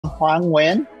Hoang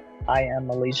Nguyen. I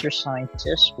am a laser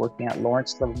scientist working at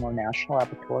Lawrence Livermore National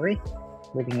Laboratory,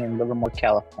 living in Livermore,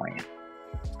 California.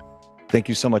 Thank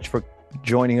you so much for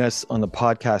joining us on the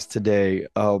podcast today.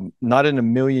 Not in a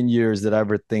million years did I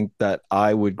ever think that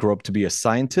I would grow up to be a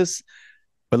scientist,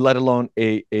 but let alone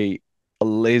a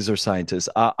laser scientist.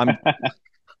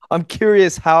 I'm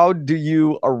curious, how did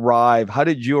you arrive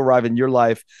in your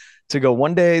life to go,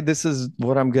 one day this is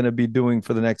what I'm going to be doing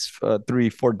for the next 3,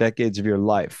 4 decades of your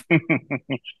life?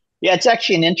 Yeah, it's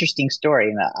actually an interesting story.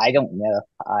 And I don't know.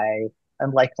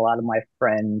 Unlike a lot of my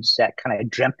friends that kind of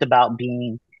dreamt about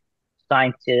being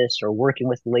scientists or working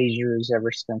with lasers ever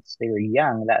since they were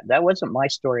young, that wasn't my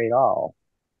story at all.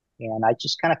 And I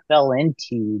just kind of fell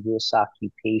into this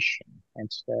occupation.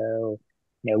 And so,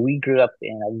 we grew up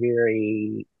in a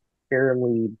very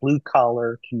fairly blue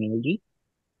collar community,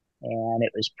 and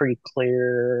it was pretty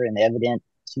clear and evident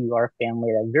to our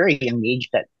family at a very young age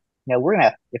that we're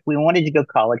gonna, if we wanted to go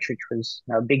college, which was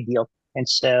a big deal. And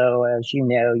so, as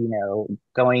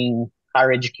going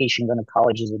higher education, going to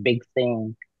college is a big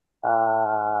thing,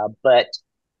 but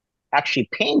actually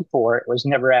paying for it was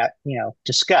never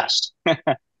discussed.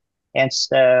 And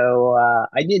so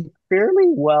I did fairly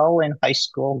well in high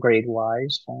school grade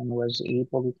wise, and was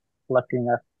lucky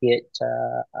enough to get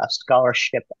a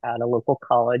scholarship at a local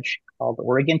college called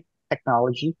Oregon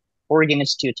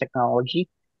Institute of Technology.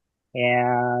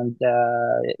 And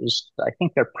it was, I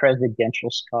think, their presidential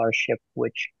scholarship,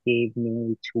 which gave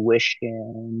me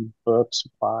tuition, book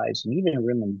supplies, and even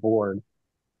room and board.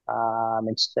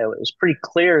 And so it was pretty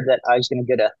clear that I was going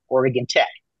to go to Oregon Tech.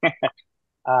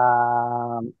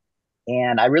 Um,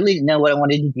 and I really didn't know what I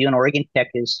wanted to do. And Oregon Tech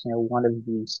is, one of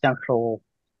the central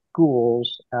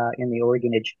schools in the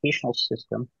Oregon educational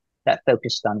system that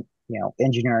focused on,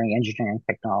 engineering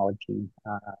technology,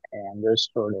 and those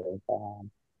sort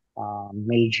of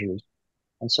majors.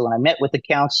 And so when I met with the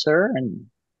counselor, and the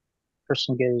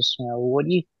person goes, what are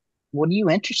you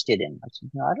interested in? I said,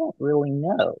 I don't really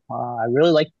know. I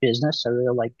really like business. I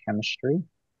really like chemistry. And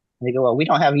they go, well, we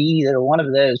don't have either one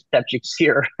of those subjects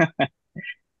here.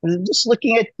 Just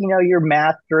looking at your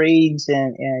math grades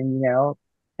and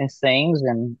things,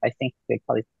 and I think they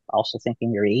probably also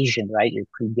thinking you're Asian, right? You're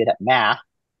pretty good at math.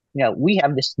 We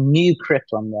have this new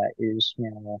curriculum that is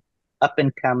up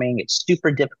and coming. It's super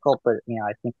difficult, but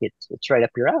I think it's right up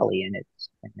your alley, and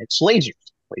it's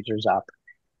lasers up.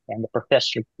 And the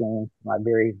professor came from a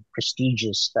very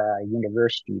prestigious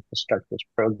university to start this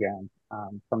program,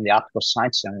 from the Optical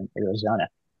Science Center in Arizona,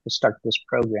 to start this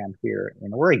program here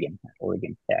in Oregon, at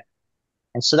Oregon Tech.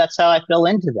 And so that's how I fell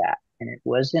into that. And it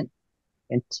wasn't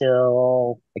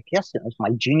until, I guess it was my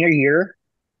junior year.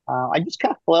 I just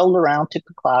kind of flailed around, took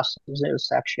the classes. It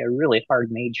was actually a really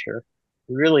hard major,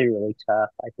 really, really tough.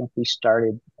 I think we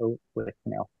started with,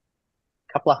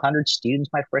 a couple of hundred students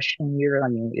my freshman year. I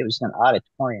mean, it was an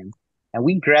auditorium, and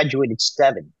we graduated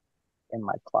seven in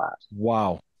my class.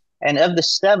 Wow. And of the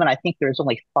seven, I think there was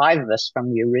only five of us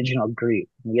from the original group,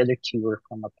 and the other two were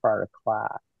from a prior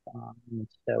class.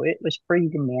 So it was pretty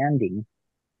demanding.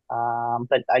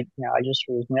 But I just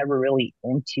was never really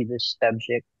into this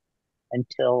subject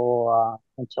until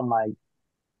my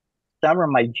summer,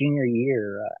 my junior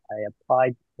year. I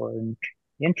applied for an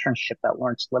internship at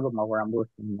Lawrence Livermore, where I'm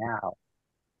working now,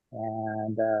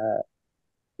 and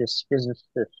this physicist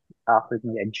offered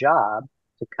me a job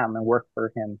to come and work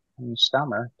for him in the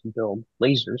summer to build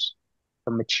lasers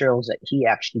from materials that he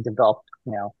actually developed.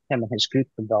 Him and his group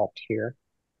developed here.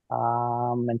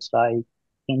 And so I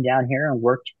came down here and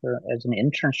worked as an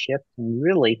internship, and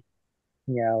really,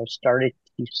 started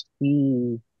to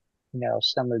see,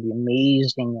 some of the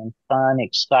amazing and fun,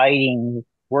 exciting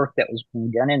work that was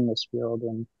being done in this field,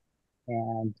 and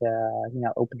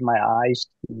opened my eyes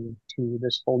to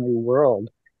this whole new world.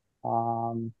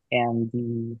 And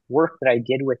the work that I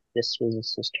did with this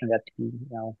physicist turned out to be,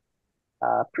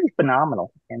 pretty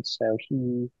phenomenal. And so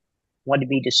he wanted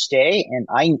me to stay, and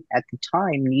I, at the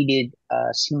time, needed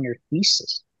a senior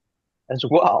thesis as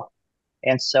well.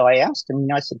 And so I asked him,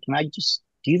 I said, can I just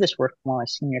do this work for my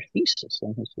senior thesis?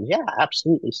 And he said, yeah,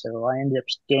 absolutely. So I ended up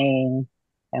staying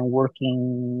and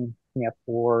working,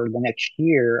 for the next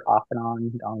year, off and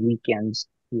on weekends,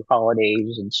 through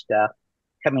holidays and stuff,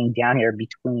 coming down here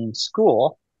between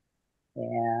school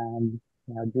and,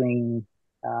 doing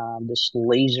this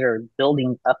laser,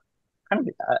 building up kind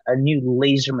of a new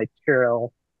laser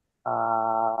material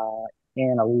uh,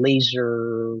 in a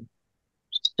laser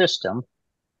system,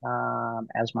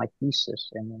 as my thesis.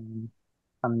 And then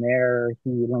from there,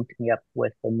 he linked me up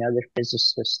with another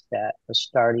physicist that was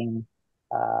starting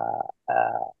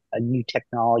a new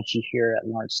technology here at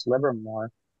Lawrence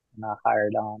Livermore. and I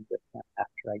hired on with him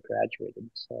after I graduated.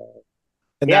 So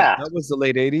And that yeah, that was the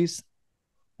late 80s,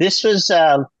 this was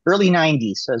early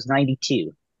 '90s, so it was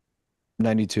 '92.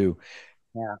 92.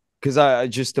 Yeah. Because I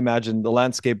just imagine the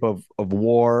landscape of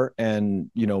war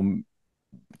and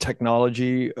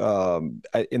technology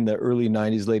in the early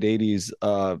 90s, late 80s.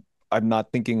 I'm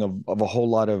not thinking of a whole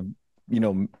lot of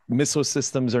missile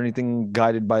systems or anything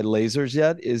guided by lasers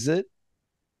yet, is it?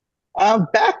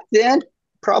 Back then,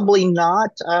 probably not.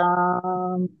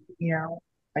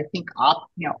 I think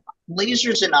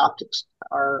lasers and optics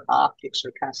are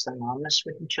kind of synonymous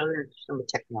with each other in terms of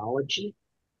technology.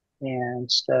 And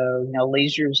so,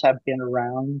 lasers have been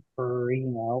around for,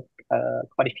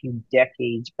 quite a few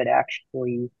decades, but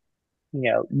actually,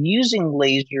 using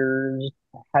lasers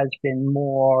has been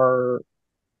more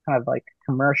kind of like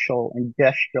commercial,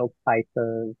 industrial type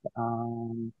of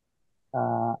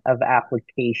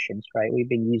applications, right? We've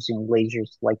been using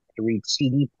lasers like to read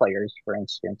CD players, for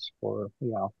instance, for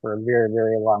a very,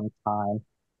 very long time.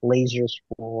 Lasers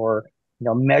for,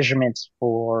 measurements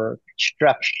for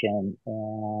construction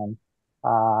and,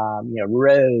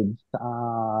 roads,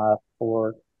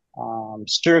 for,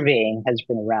 surveying has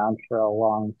been around for a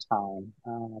long time.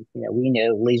 We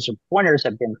know laser pointers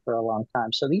have been for a long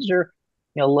time. So these are,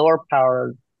 lower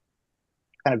power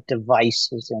kind of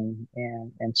devices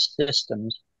and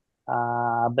systems.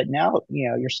 But now,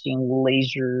 you're seeing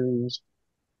lasers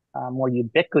more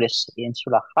ubiquitous in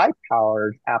sort of high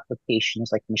powered applications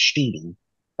like machining,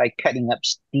 like cutting up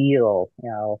steel,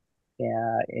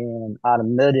 in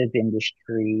automotive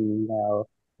industry,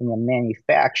 in the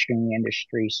manufacturing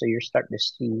industry. So you're starting to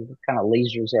see kind of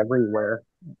lasers everywhere.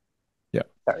 Yeah.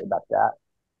 Sorry about that.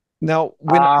 Now,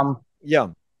 Um, yeah,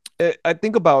 I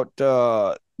think about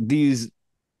these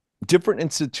different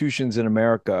institutions in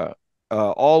America,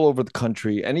 all over the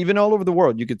country, and even all over the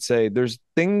world. You could say there's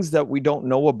things that we don't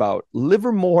know about.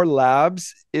 Livermore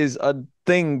Labs is a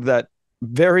thing that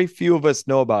very few of us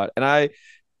know about. And I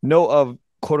know of,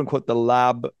 quote unquote, the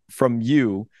lab from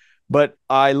you, but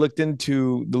I looked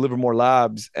into the Livermore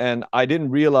Labs and I didn't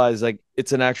realize like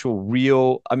it's an actual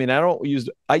real. I mean, I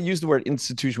use the word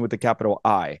institution with a capital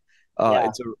I. yeah.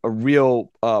 It's a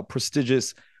real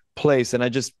prestigious place, and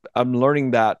I'm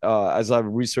learning that as I've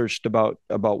researched about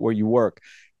where you work.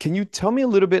 Can you tell me a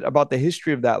little bit about the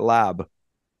history of that lab?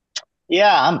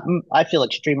 Yeah, I feel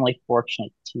extremely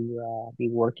fortunate to be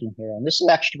working here, and this is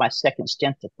actually my second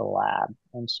stint at the lab.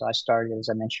 And so I started, as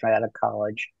I mentioned, right out of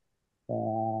college,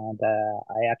 and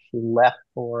I actually left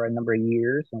for a number of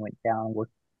years and went down and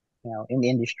worked, in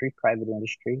industry, private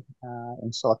industry,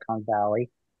 in Silicon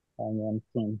Valley, and then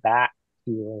came back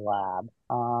to the lab.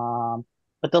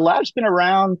 But the lab's been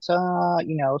around,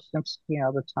 since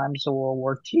the times of World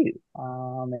War II,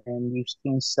 and you've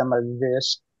seen some of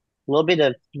this, a little bit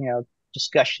of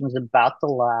discussions about the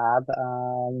lab,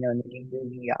 in the new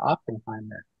movie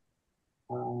Oppenheimer.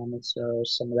 And so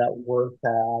some of that work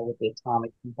with the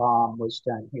atomic bomb was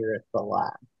done here at the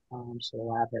lab. So the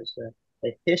lab has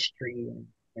a history and,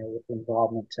 with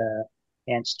involvement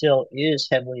and still is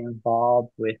heavily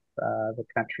involved with the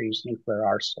country's nuclear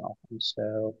arsenal. And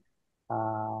so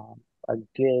a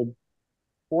good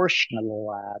portion of the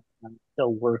lab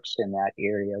still works in that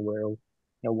area where,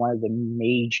 one of the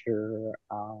major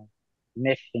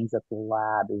missions of the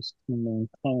lab is to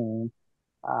maintain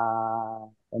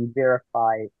and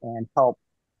verify and help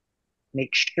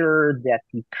make sure that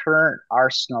the current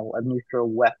arsenal of nuclear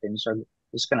weapons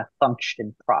is going to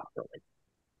function properly.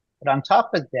 But on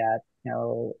top of that,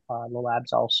 the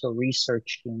lab's also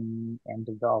researching and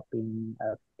developing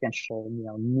potential,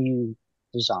 new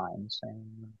designs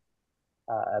and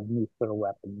of nuclear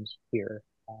weapons here.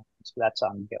 So that's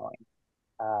ongoing.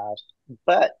 Uh,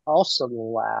 but also the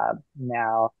lab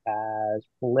now has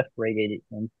proliferated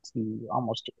into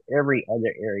almost every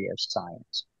other area of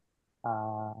science.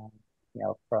 Uh,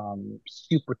 from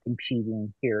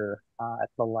supercomputing here at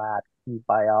the lab to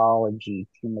biology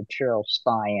to material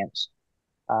science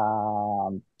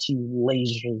to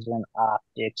lasers and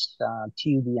optics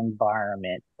to the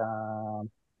environment.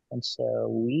 And so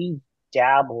we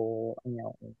dabble,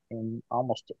 in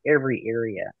almost every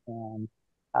area. And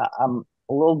I'm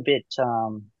a little bit,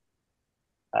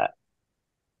 uh,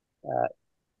 uh,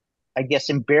 I guess,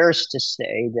 embarrassed to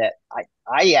say that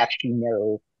I actually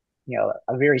know,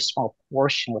 a very small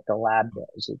portion what the lab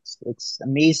does. It's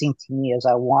amazing to me as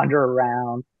I wander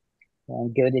around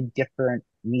and go to different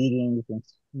meetings and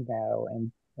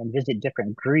and visit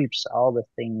different groups, all the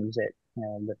things that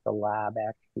that the lab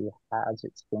actually has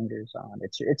its fingers on.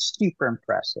 It's super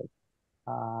impressive,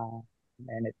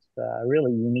 and it's a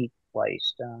really unique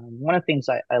place. One of the things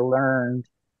I learned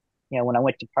when I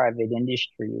went to private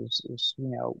industry is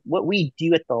what we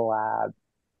do at the lab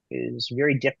is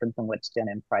very different than what's done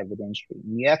in private industry.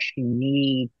 You actually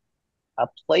need a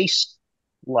place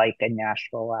like a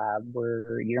national lab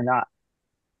where you're not,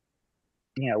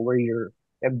 where your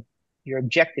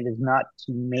objective is not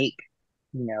to make,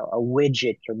 a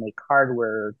widget or make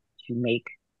hardware to make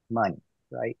money,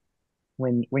 right?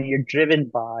 When you're driven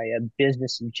by a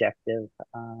business objective,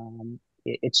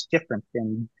 it's different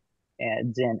than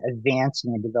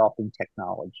advancing and developing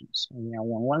technologies.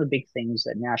 One of the big things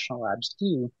that national labs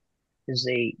do is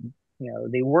they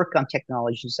work on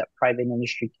technologies that private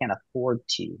industry can't afford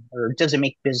to, or it doesn't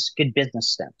make good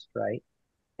business sense, right?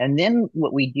 And then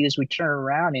what we do is we turn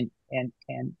around and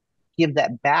give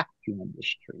that back to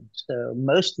industry. So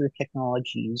most of the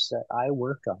technologies that I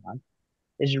work on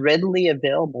is readily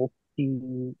available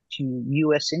to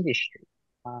U.S. industry,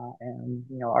 and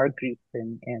our group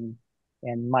and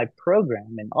my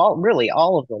program and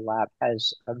all of the lab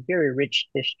has a very rich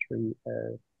history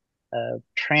of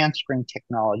transferring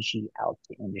technology out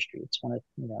to industry. It's one of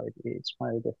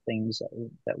the things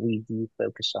that we do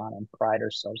focus on and pride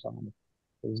ourselves on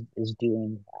is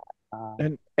doing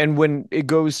that. And when it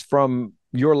goes from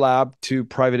your lab to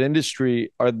private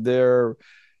industry,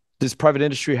 does private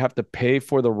industry have to pay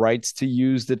for the rights to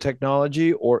use the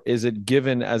technology, or is it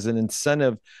given as an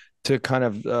incentive to kind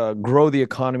of grow the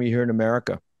economy here in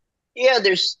America? Yeah,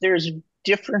 there's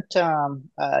different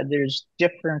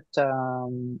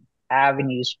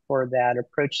avenues for that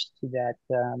approach to that.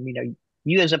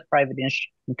 You as a private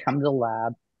industry can come to the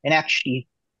lab and actually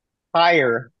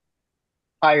hire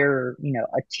a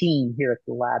team here at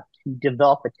the lab to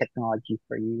develop a technology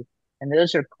for you. And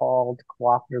those are called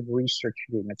cooperative research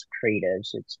agreements,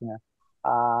 CRADAs.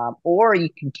 Or you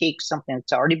can take something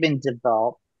that's already been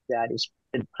developed that has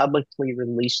been publicly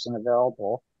released and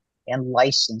available and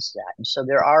license that. And so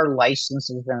there are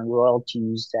licenses and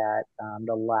royalties that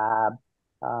the lab,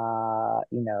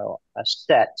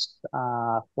 sets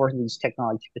for these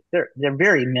technologies, but they're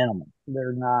very minimal.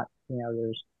 They're not,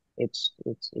 it's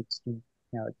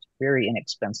very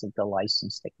inexpensive to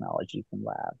license technology from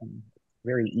lab, and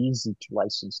very easy to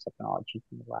license technology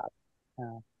from the lab.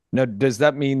 Now, does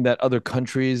that mean that other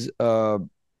countries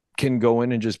can go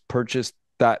in and just purchase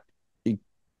that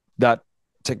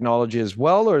technology as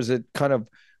well, or is it kind of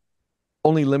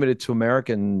only limited to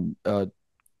American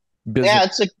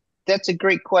business? Yeah, that's a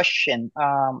great question.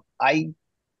 I'm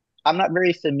not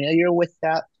very familiar with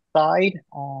that side.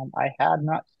 I have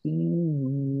not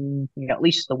seen, at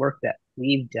least the work that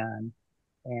we've done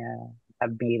and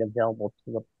have made available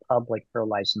to the public for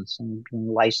licensing,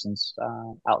 being licensed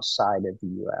outside of the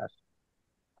U.S.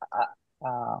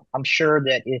 I'm sure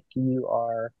that if you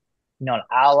are, an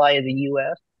ally of the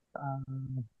U.S.,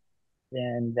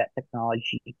 then that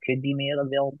technology could be made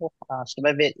available. Some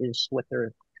of it is what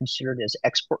they're considered as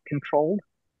export controlled,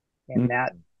 and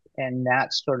that Mm, and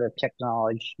that sort of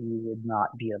technology would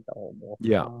not be available.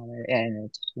 yeah. And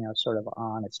it's sort of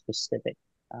on a specific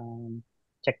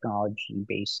technology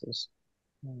basis.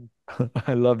 Mm.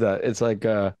 I love that. It's like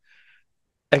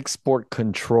export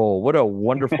control. What a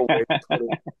wonderful way to put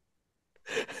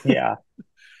Yeah,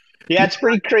 yeah, it. it's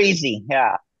pretty crazy.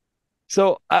 Yeah,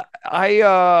 So this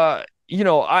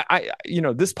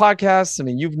podcast, I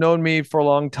mean, you've known me for a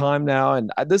long time now, and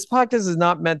this podcast is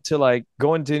not meant to like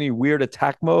go into any weird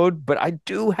attack mode, but I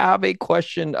do have a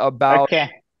question about okay,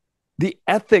 the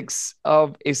ethics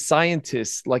of a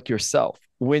scientist like yourself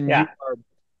when you yeah, are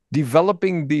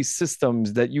developing these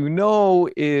systems that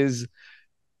is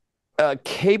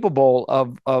capable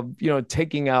of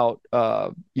taking out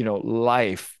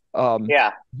life.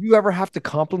 yeah. Do you ever have to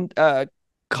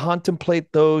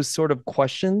contemplate those sort of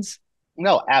questions?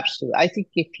 No, absolutely. I think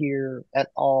if you're at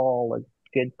all a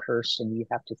good person, you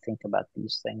have to think about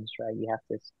these things, right? You have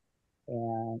to,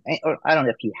 or I don't know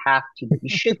if you have to, but you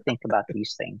should think about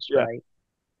these things, Yeah. right?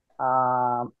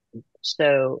 Um,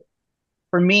 so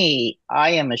for me,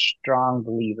 I am a strong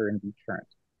believer in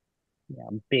deterrence.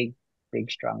 Big,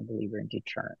 big, strong believer in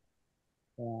deterrence.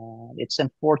 And it's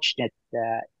unfortunate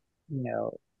that,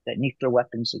 that nuclear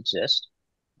weapons exist,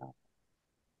 uh,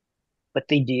 but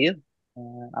they do.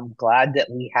 And I'm glad that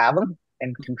we have them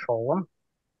and control them.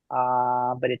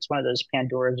 But it's one of those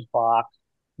Pandora's box.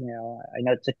 I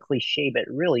know it's a cliche, but it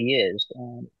really is.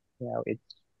 And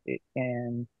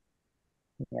and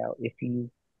if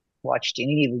you watched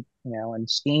any of and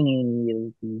seen any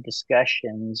of the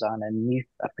discussions on a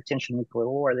potential nuclear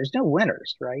war, there's no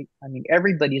winners, right? I mean,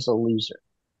 everybody's a loser.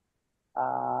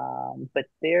 But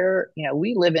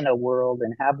we live in a world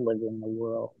and have lived in a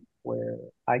world where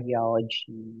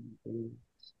ideology is,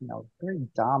 very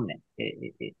dominant.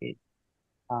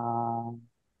 um,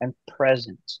 and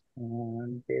present.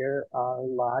 And there are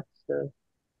lots of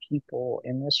people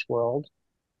in this world,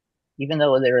 even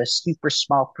though they're a super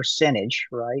small percentage,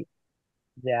 right,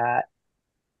 that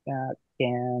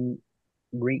can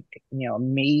wreak,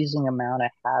 amazing amount of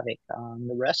havoc on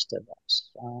the rest of us,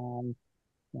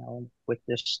 with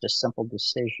just a simple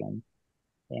decision.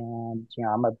 And,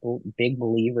 I'm a big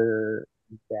believer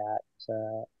that,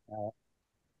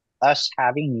 us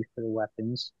having nuclear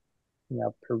weapons,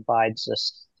 provides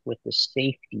us with the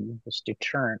safety, this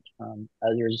deterrent from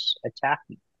others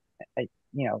attacking. I,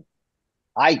 you know,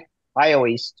 I I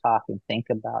always talk and think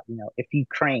about, if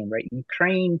Ukraine, right?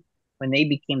 Ukraine, when they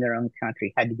became their own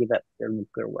country, had to give up their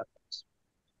nuclear weapons,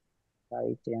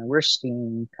 right? And we're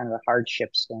seeing kind of the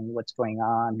hardships and what's going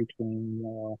on between,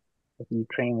 with the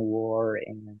Ukraine war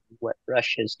and what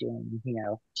Russia's doing,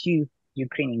 to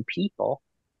Ukrainian people,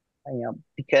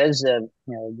 because of,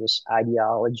 this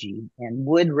ideology. And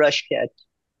would Russia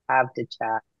have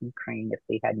attacked Ukraine if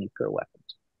they had nuclear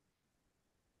weapons?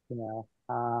 You know,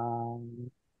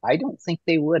 I don't think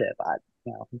they would have.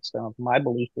 So my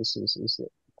belief is that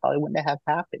it probably wouldn't have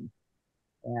happened,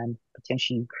 and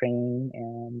potentially Ukraine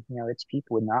and, its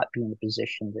people would not be in the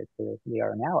position that they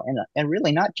are now, and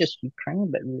really not just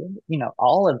Ukraine, but really,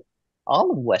 all of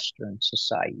Western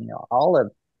society, all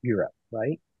of Europe,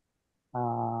 right?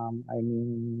 I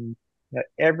mean,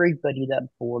 everybody that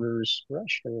borders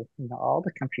Russia, all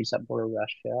the countries that border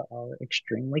Russia are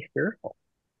extremely fearful.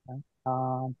 Right?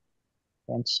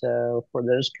 And so for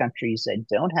those countries that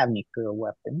don't have nuclear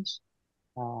weapons,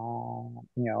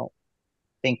 thank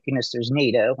goodness there's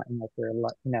NATO, and that they're,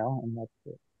 and that,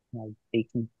 they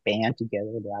can band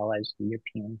together, the allies, the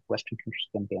European Western countries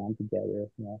can band together,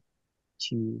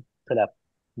 to put up,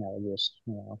 this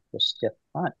stiff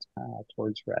front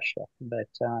towards Russia. But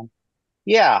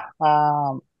yeah,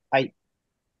 I,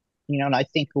 and I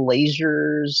think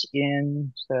lasers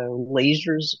in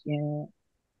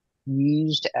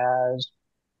used as,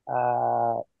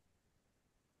 uh,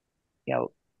 you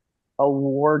know, a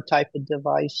war type of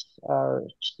device or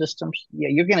systems. Yeah,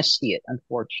 you're going to see it,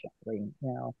 unfortunately.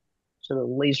 So the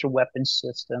laser weapon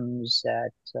systems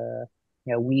that,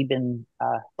 we've been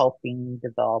helping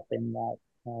develop in that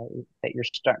you're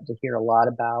starting to hear a lot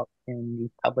about in the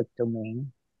public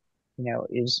domain,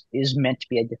 is meant to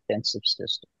be a defensive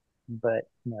system. But,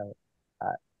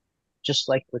 uh, just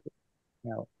like with,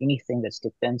 anything that's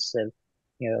defensive,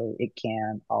 it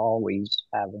can always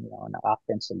have, an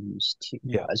offensive use too,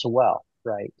 Yeah. as well,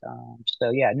 right? So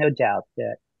yeah, no doubt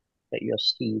that you'll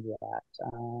see that.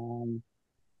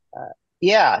 Uh,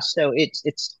 yeah, so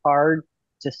it's hard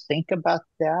to think about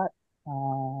that.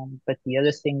 But the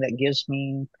other thing that gives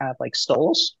me kind of like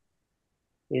souls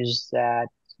is that,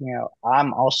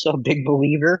 I'm also a big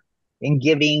believer in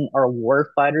giving our war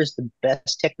fighters the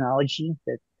best technology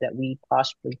that we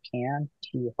possibly can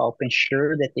to help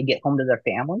ensure that they get home to their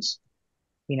families,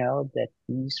 that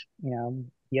these,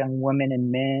 young women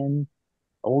and men,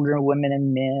 older women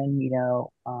and men, you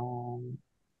know,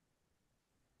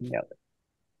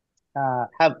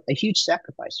 have a huge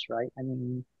sacrifice, right? I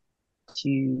mean,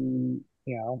 to,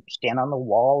 stand on the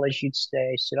wall, as you'd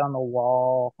say, sit on the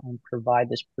wall and provide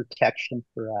this protection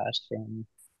for us. And,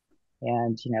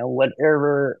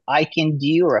 whatever I can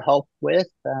do or help with,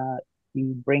 to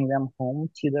bring them home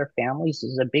to their families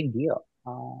is a big deal.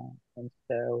 And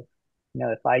so,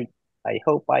 I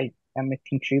hope I am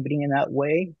contributing in that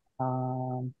way.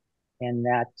 And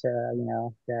that,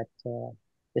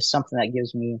 is something that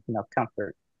gives me,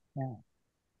 comfort. Yeah.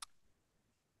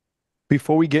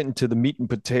 Before we get into the meat and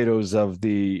potatoes of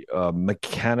the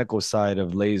mechanical side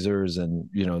of lasers and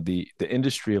the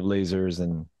industry of lasers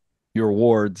and your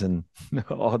awards and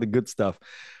all the good stuff,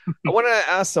 I want to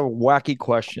ask a wacky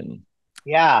question.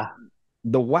 Yeah.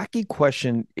 The wacky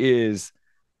question is,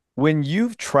 when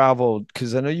you've traveled,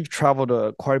 because I know you've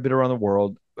traveled quite a bit around the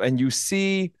world, and you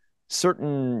see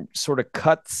certain sort of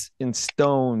cuts in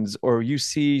stones, or you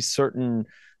see certain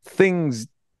things,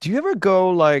 do you ever go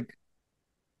like,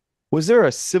 was there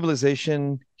a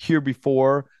civilization here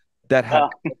before that had Oh,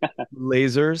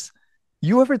 lasers?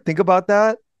 You ever think about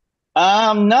that?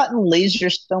 not in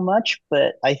lasers so much,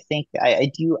 but I think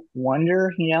I do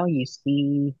wonder, you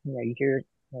see, you hear,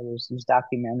 there's these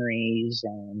documentaries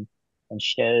and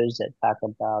shows that talk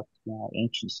about,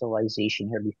 ancient civilization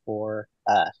here before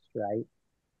us, right?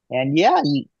 And yeah,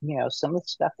 some of the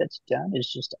stuff that's done is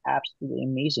just absolutely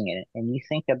amazing. And you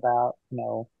think about,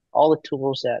 all the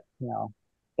tools that,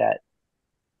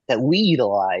 that we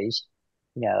utilize,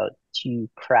 to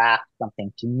craft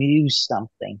something, to muse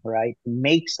something, right? To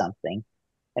make something.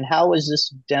 And how was this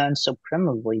done so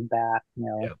primitively back,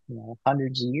 Yeah.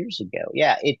 hundreds of years ago?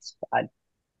 Yeah,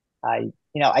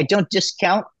 I don't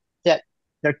discount that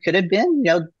there could have been,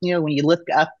 when you look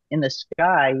up in the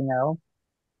sky,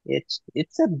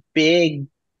 it's a big,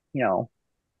 you know,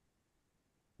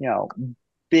 you know,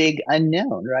 big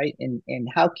unknown, right? And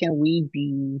how can we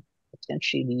be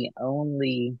potentially the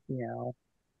only,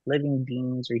 living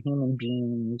beings or human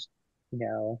beings, you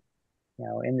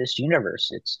know, in this universe?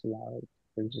 It's,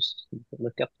 we're just you could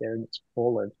look up there and it's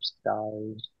full of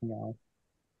stars,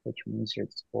 which means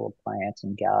it's full of planets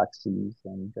and galaxies,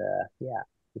 and yeah,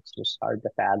 it's just hard to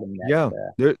fathom Yeah.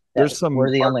 that There's some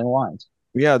we're the only ones.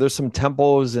 yeah, there's some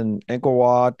temples in Angkor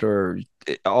Wat or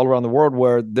all around the world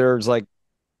where there's like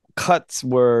cuts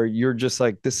where you're just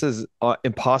like, this is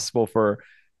impossible for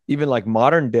even like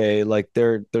modern day. Like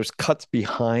there's cuts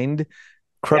behind Yeah,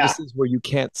 crevices where you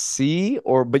can't see,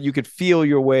 or but you could feel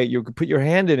your way. You could put your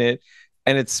hand in it,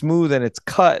 and it's smooth and it's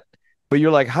cut. But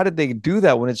you're like, how did they do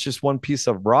that when it's just one piece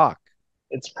of rock,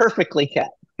 it's perfectly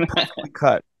cut. perfectly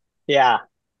cut? Yeah,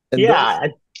 And those, yeah,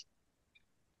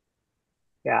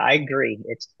 yeah, I agree.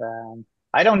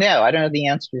 I don't know. I don't know the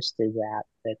answers to that,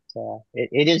 but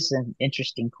it is an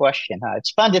interesting question, huh?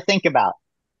 It's fun to think about.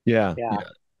 yeah, Yeah. yeah.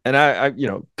 And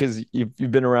because you've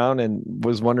been around and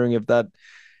was wondering if that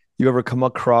you ever come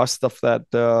across stuff that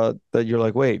that you're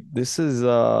like, wait, this is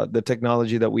the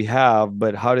technology that we have,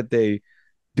 but how did they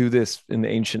do this in the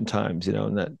ancient times?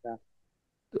 And that Yeah.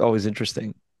 always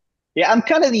interesting. Yeah, I'm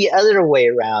kind of the other way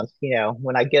around,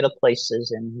 when I go to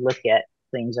places and look at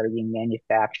things that are being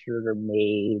manufactured or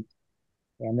made,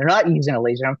 and they're not using a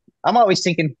laser. I'm always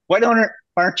thinking,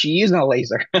 aren't you using a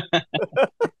laser?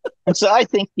 And so I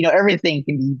think, everything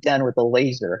can be done with a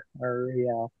laser, or,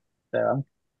 so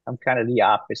I'm kind of the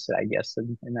opposite, I guess,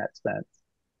 in that sense.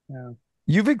 Yeah.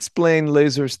 You've explained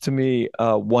lasers to me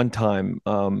one time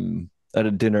at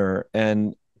a dinner,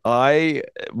 and I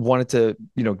wanted to,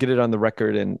 get it on the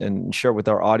record and share with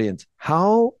our audience.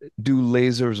 How do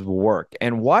lasers work,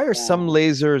 and why are some Yeah.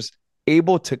 lasers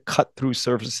able to cut through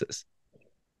surfaces?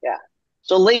 Yeah.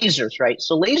 So lasers, right?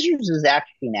 So lasers is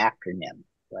actually an acronym,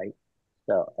 right?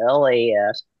 So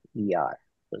LASER.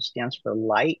 So it stands for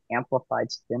light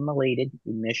amplified stimulated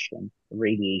emission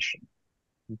radiation.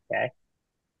 Okay.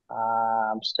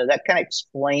 So that kind of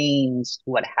explains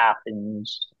what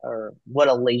happens or what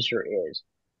a laser is.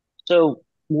 So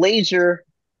laser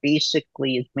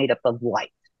basically is made up of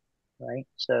light, right?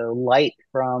 So light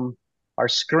from our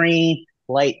screen,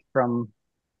 light from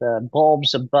the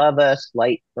bulbs above us,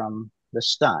 light from the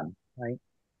sun, right?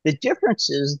 The difference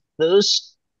is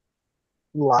those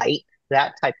light,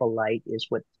 that type of light is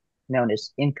what's known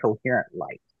as incoherent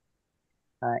light.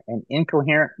 And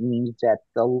incoherent means that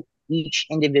each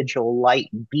individual light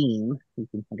beam, you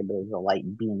can think of it as a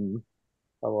light beam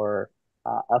or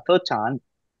a photon,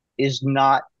 is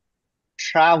not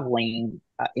traveling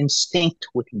in sync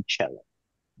with each other.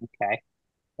 Okay.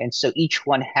 And so each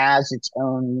one has its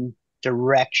own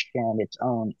direction, its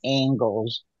own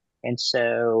angles. And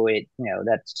so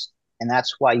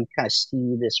that's why you kind of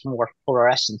see this more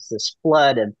fluorescence, this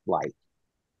flood of light.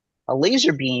 A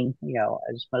laser beam,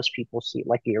 as most people see,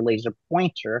 like your laser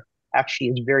pointer, actually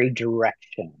is very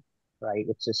directional, right?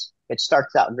 It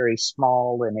starts out very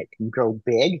small and it can grow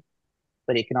big,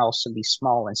 but it can also be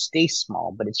small and stay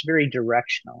small, but it's very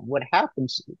directional. What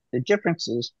happens, the difference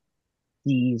is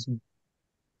these,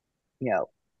 you know,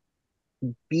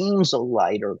 beams of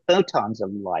light or photons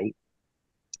of light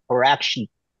are actually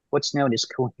what's known as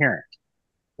coherent,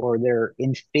 or they're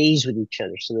in phase with each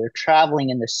other. So they're traveling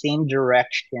in the same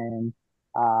direction,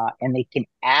 and they can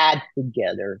add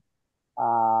together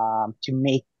to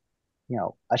make,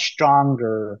 a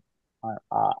stronger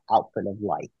output of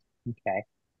light. Okay.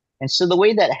 And so the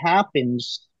way that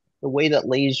happens, the way that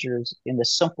lasers in the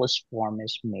simplest form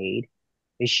is made,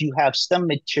 is you have some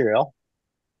material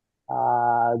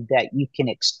that you can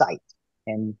excite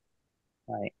and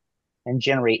right and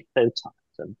generate photons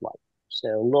of light.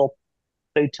 So little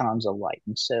photons of light.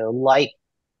 And so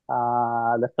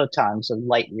the photons of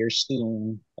light you're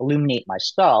seeing illuminate my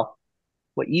skull.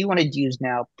 What you want to do is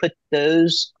now put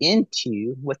those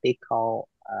into what they call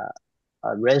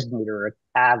a resonator or a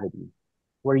cavity,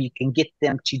 where you can get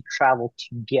them to travel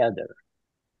together.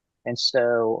 And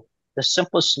so the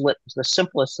simplest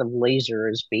of laser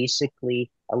is basically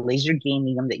a laser gain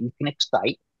medium that you can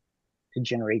excite to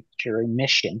generate your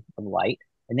emission of light,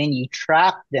 and then you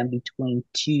trap them between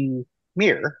two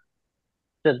mirror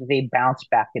so that they bounce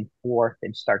back and forth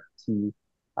and start to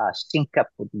sync up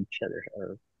with each other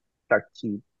or start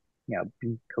to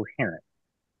be coherent.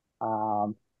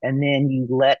 And then you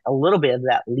let a little bit of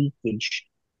that leakage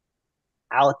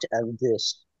out of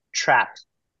this trapped,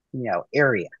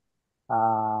 area.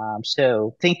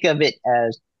 So think of it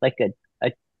as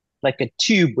a like a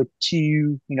tube with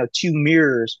two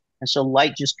mirrors, and so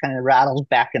light just kind of rattles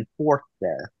back and forth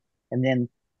there, and then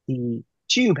the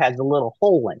tube has a little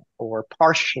hole in it, or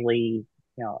partially,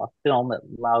 a film that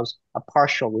allows a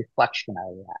partial reflection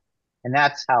out of that, and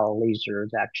that's how a laser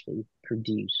is actually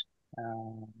produced.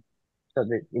 Um, so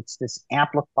that it's this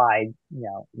amplified,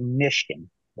 emission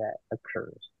that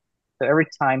occurs. So every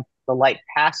time the light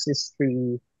passes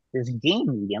through this gain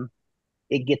medium,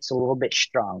 it gets a little bit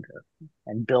stronger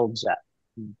and builds up.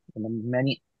 And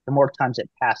the more times it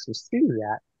passes through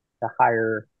that, the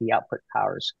higher the output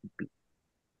powers can be.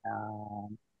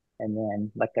 Um, and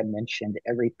then, like I mentioned,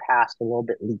 every pass a little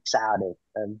bit leaks out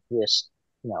of this,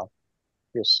 you know,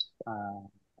 this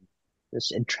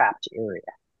this entrapped area.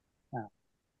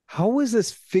 How was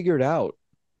this figured out?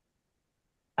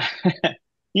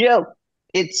 you know,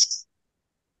 it's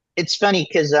it's funny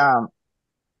because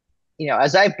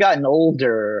as I've gotten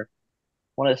older,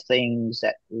 one of the things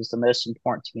that is the most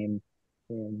important to me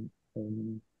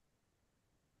in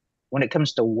when it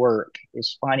comes to work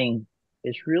is finding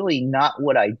is really not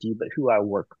what I do, but who I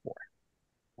work for,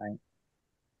 right?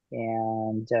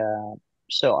 And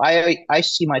so I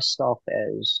see myself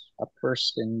as a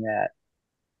person that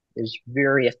is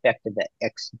very effective at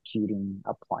executing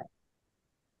a plan.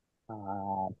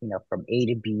 From A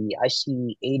to B, I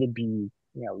see A to B,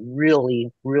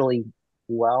 really, really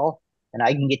well, and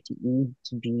I can get to E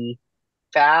to B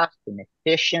fast and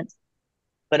efficient.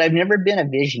 But I've never been a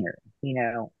visionary.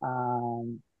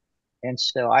 And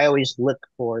so I always look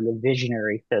for the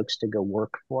visionary folks to go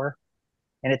work for.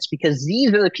 And it's because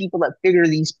these are the people that figure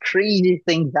these crazy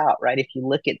things out, right? If you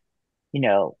look at, you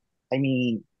know, I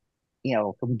mean,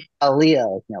 from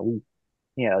Galileo,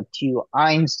 to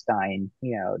Einstein,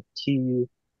 to,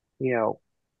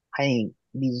 I mean,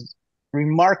 these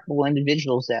remarkable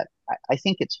individuals that I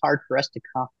think it's hard for us to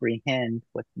comprehend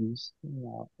what these,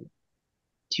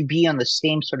 to be on the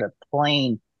same sort of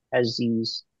plane as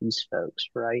these folks,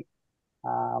 right?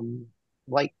 Um,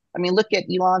 like, I mean, look at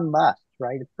Elon Musk,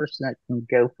 right? A person that can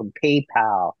go from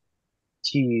PayPal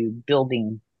to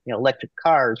building, electric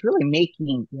cars, really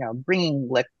making, bringing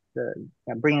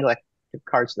electric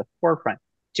cars to the forefront,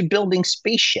 to building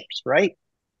spaceships, right?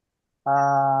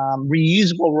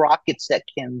 Reusable rockets that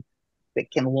can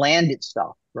land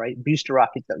itself, right? Booster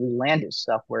rockets that will land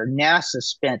itself, where NASA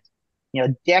spent,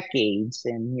 decades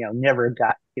and never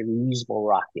got to reusable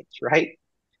rockets, right?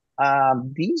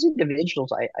 These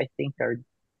individuals, I think,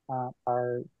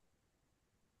 are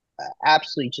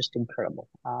absolutely just incredible.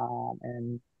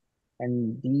 And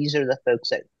these are the folks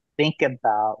that think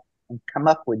about and come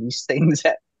up with these things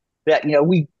that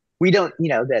we don't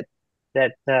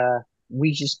that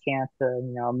we just can't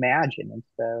imagine. And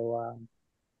so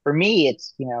for me,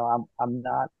 it's I'm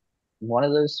not one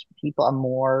of those people. I'm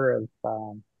more of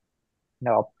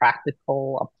a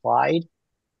practical, applied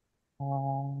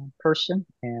person.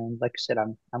 And like I said,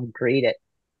 I'm great at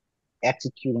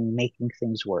executing, making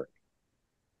things work.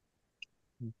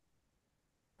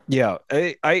 Yeah,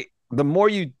 the more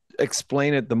you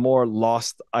explain it, the more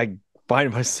lost I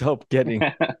find myself getting.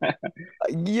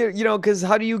 Because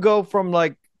how do you go from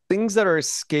like things that are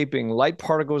escaping, light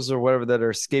particles or whatever that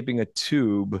are escaping a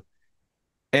tube,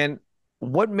 and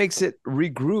what makes it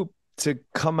regroup to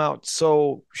come out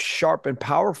so sharp and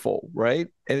powerful, right?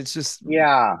 And it's just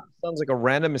Yeah, sounds like a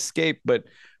random escape, but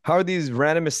how are these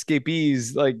random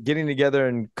escapees like getting together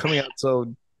and coming out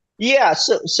so yeah.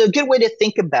 So a good way to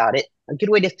think about it. A good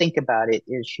way to think about it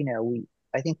is,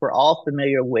 I think we're all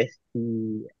familiar with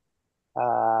the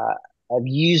uh, of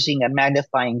using a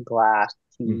magnifying glass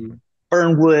to Mhm.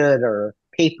 burn wood or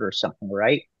paper or something,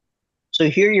 right? So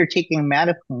here you're taking a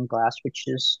magnifying glass, which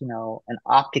is, an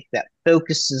optic that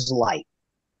focuses light,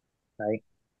 right?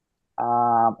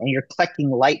 And you're collecting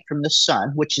light from the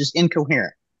sun, which is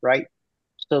incoherent, right?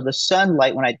 So the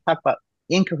sunlight, when I talk about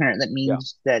incoherent, that Yeah.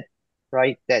 means that,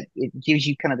 right, that it gives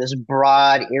you kind of this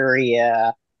broad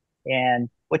area. And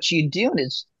what you do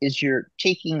is you're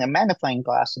taking the magnifying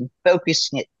glass and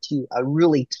focusing it to a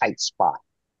really tight spot,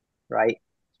 right?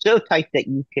 So tight that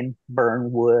you can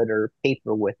burn wood or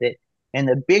paper with it. And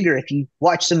the bigger, if you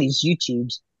watch some of these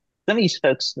YouTubes, some of these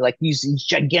folks like use these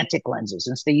gigantic lenses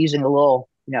instead of using a little,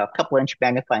 a couple inch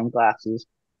magnifying glasses.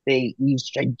 They use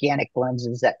gigantic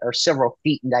lenses that are several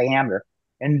feet in diameter.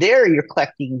 And there you're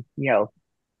collecting,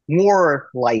 more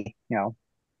light,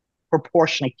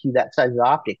 proportionally to that size of the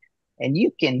optic. And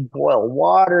you can boil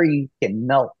water, you can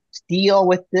melt steel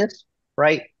with this,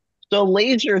 right? So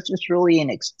laser is just really an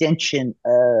extension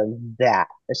of that,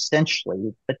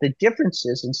 essentially. But the difference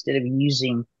is instead of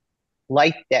using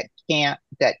light that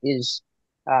is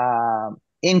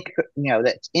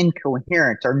that's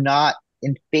incoherent or not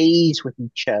in phase with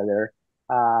each other,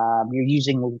 you're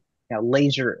using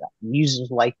laser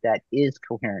uses light that is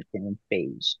coherent and in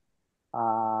phase.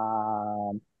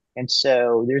 Um, and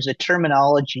so there's a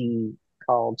terminology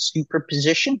called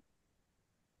superposition.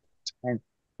 And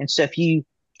and so if you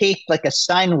take like a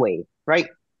sine wave, right?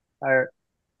 Or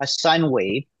a sine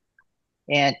wave,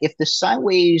 and if the sine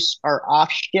waves are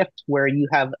off shift where you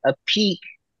have a peak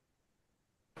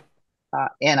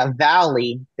and a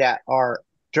valley that are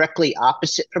directly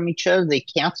opposite from each other, they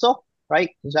cancel,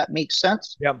 right? Does that make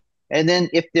sense? Yep. And then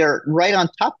if they're right on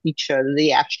top of each other,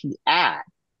 they actually add,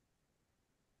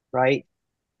 right?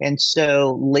 And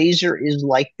so laser is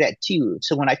like that too.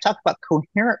 So when I talk about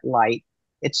coherent light,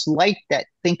 it's light that,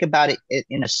 think about it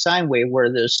in a sine wave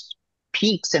where those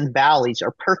peaks and valleys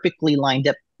are perfectly lined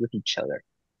up with each other.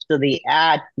 So they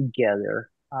add together,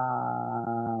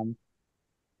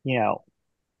 you know,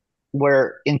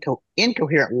 where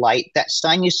incoherent light, that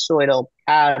sinusoidal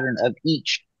pattern of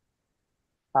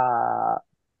uh,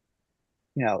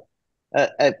 you know,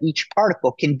 of each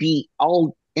particle can be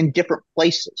all in different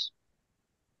places.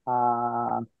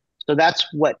 Um, so that's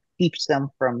what keeps them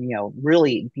from,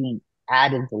 really being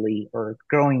additively or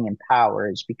growing in power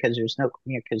is because there's no,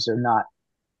 because they're not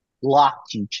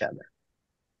locked to each other.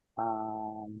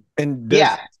 And does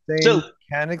Yeah. the So same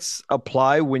mechanics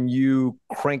apply when you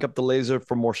crank up the laser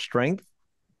for more strength?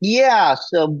 yeah.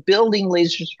 So building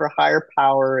lasers for higher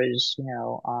power is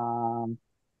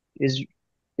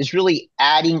is really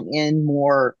adding in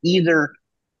more either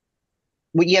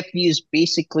what you have to use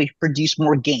basically produce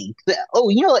more gain. Oh,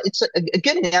 it's a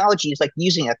good analogy is like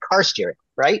using a car stereo,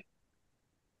 right?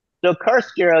 So car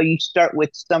stereo, you start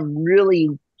with some really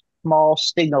small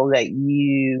signal that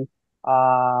you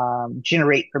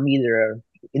generate from either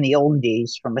in the olden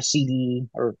days from a CD,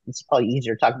 or it's probably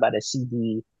easier to talk about a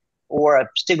CD, or a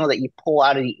signal that you pull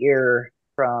out of the air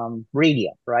from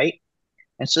radio, right?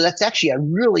 And so that's actually a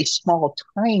really small,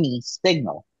 tiny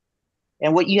signal.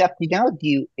 And what you have to now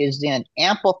do is then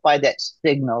amplify that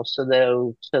signal so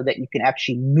that you can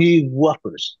actually move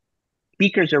woofers.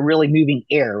 Speakers are really moving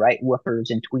air, right? Woofers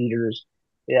and tweeters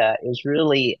is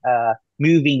really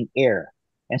moving air.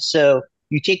 And so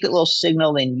you take that little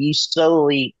signal and you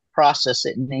slowly process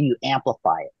it and then you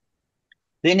amplify it.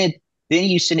 Then it then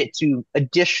you send it to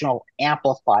additional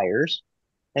amplifiers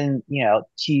and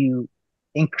to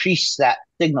increase that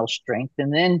signal strength.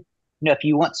 And then if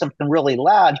you want something really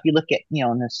loud, if you look at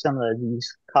in some of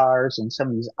these cars and some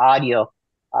of these audio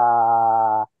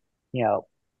you know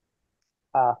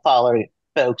follow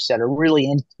folks that are really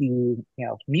into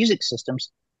music systems,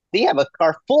 they have a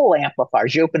car full of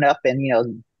amplifiers. You open up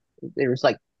and there's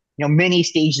like many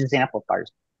stages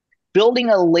amplifiers. Building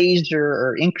a laser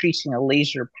or increasing a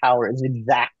laser power is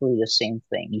exactly the same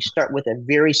thing. You start with a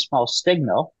very small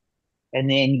signal, and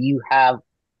then you have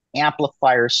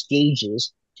amplifier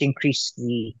stages to increase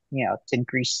the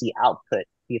output,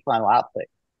 the final output.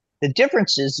 The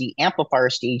difference is the amplifier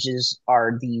stages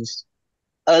are these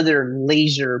other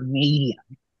laser medium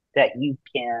that you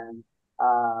can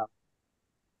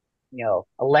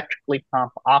electrically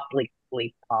pump,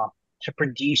 optically pump to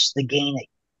produce the gain that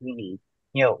you need.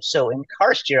 So in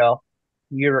car stereo,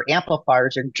 your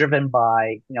amplifiers are driven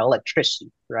by electricity,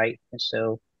 right? And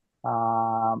so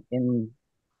in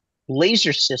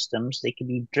laser systems, they can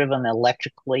be driven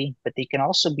electrically, but they can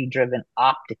also be driven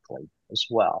optically as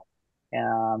well.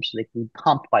 So they can be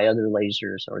pumped by other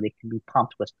lasers, or they can be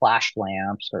pumped with flash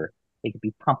lamps, or they can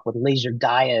be pumped with laser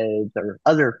diodes, or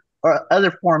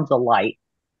other forms of light.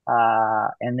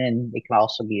 And then they can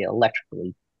also be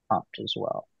electrically pumped as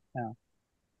well. Yeah.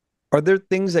 Are there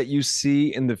things that you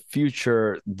see in the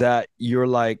future that you're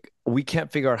like, we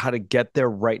can't figure out how to get there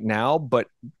right now, but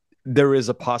there is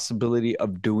a possibility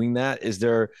of doing that? Is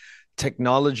there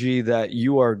technology that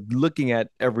you are looking at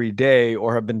every day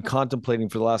or have been contemplating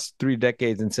for the last 3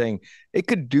 decades and saying it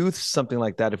could do something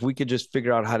like that if we could just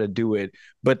figure out how to do it?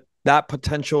 But that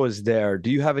potential is there. Do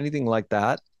you have anything like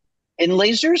that? In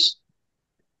lasers,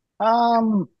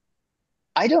 um,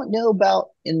 I don't know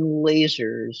about in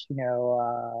lasers.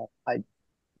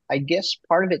 I guess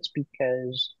part of it's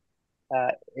because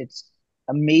it's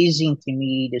amazing to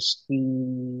me to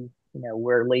see,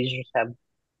 where lasers have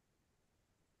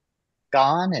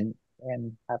gone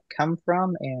and have come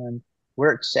from and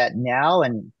where it's at now.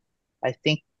 And I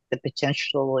think the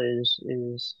potential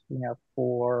is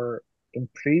for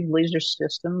improved laser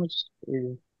systems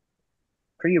is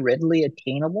pretty readily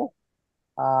attainable.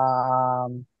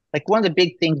 like one of the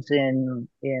big things in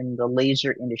the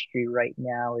laser industry right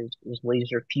now is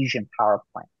laser fusion power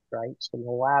plants, right? So the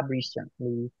lab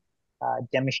recently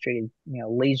demonstrated,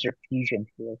 laser fusion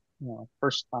for the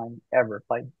first time ever,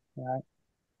 like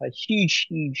a huge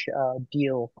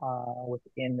deal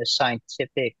within the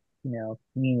scientific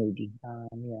community.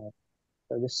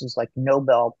 So this is like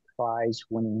Nobel Prize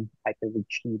winning type of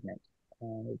achievement,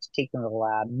 and it's taken the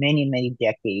lab many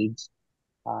decades.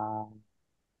 Um,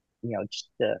 just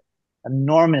the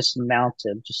enormous amount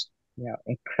of just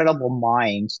incredible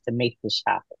minds to make this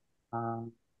happen.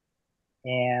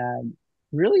 And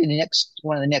really, the next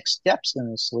one of the next steps in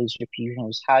this laser fusion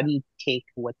is how do you take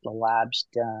what the lab's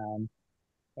done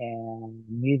and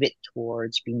move it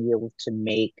towards being able to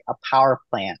make a power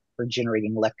plant for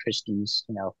generating electricities,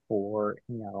 for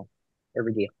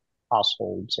everyday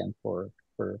households and for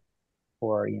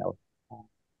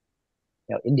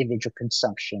individual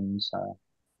consumptions.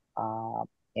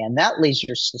 And that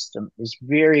laser system is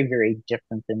very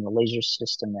different than the laser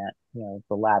system that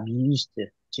the lab used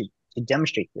to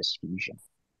demonstrate this fusion.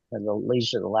 The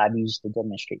laser the lab used to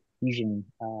demonstrate fusion,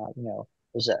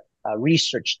 was a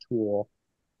research tool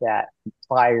that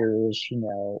fires,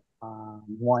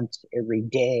 once every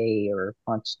day or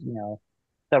once,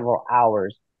 several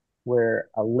hours, where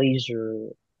a laser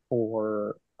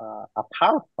for a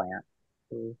power plant,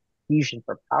 for fusion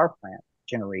for power plant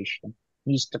generation,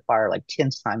 needs to fire like 10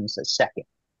 times a second,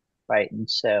 right? And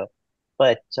so,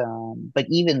 but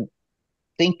even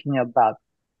thinking about,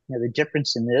 the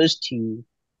difference in those two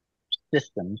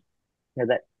systems,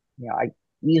 that, I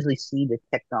easily see the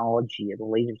technology, the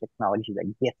laser technology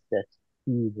that gets us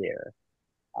to there.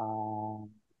 Um,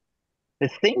 the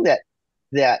thing that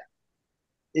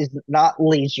is not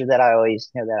leisure that I always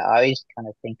that I always kind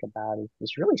of think about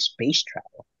is really space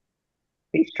travel.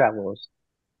 Space travel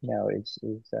is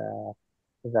is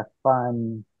a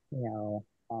fun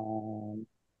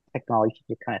technology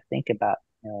to kind of think about.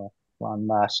 Elon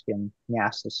Musk and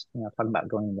NASA's talking about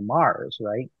going to Mars,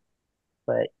 right?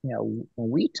 But when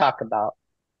we talk about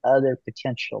other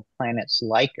potential planets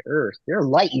like Earth, they're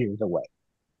light years away,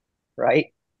 right?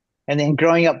 And then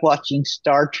growing up watching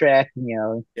Star Trek,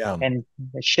 Yeah. and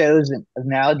the shows of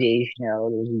nowadays,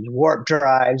 there's these warp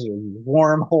drives or these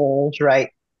wormholes, right?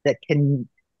 That can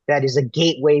that is a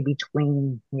gateway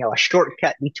between, a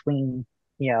shortcut between,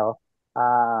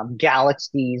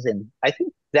 galaxies, and I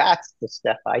think that's the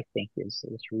stuff I think is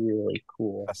really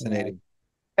cool. Fascinating.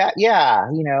 That yeah,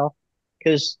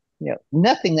 because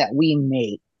nothing that we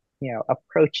make,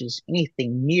 approaches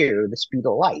anything near the speed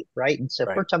of light, right? And so if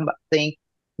we're Right. talking about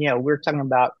we're talking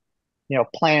about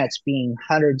planets being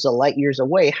hundreds of light years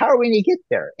away. How are we going to get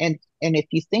there? And if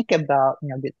you think about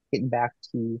getting back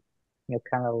to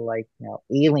kind of like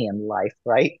alien life,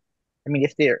 right? I mean,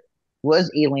 if there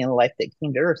was alien life that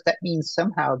came to Earth, that means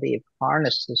somehow they have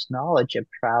harnessed this knowledge of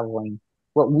traveling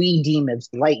what we deem as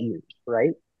light years,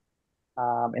 right?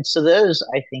 And so those,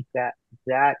 I think that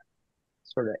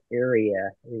sort of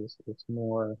area is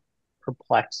more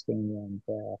perplexing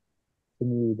and to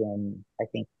me than I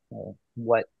think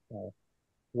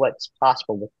what's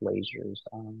possible with lasers.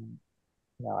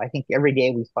 I think every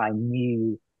day we find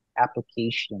new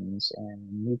applications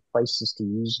and new places to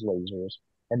use lasers,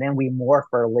 and then we morph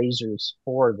our lasers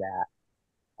for that.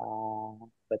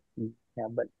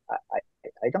 But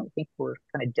I don't think we're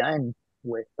kind of done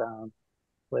with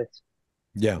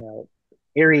Yeah. you know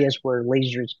areas where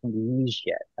lasers can be used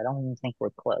yet. I don't even think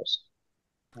we're close.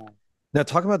 Uh, Now,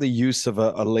 talking about the use of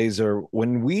a laser,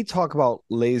 when we talk about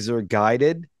laser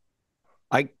guided,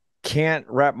 I can't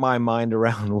wrap my mind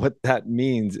around what that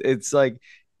means. It's like,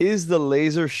 is the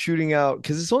laser shooting out?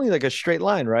 Because it's only like a straight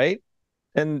line, right?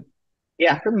 And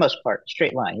yeah, for the most part,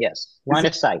 straight line. Yes, is line it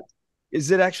of sight.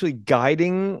 is it actually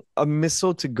guiding a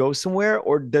missile to go somewhere,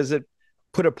 or does it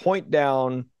put a point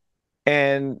down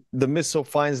and the missile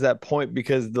finds that point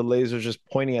because the laser is just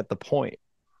pointing at the point?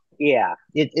 Yeah,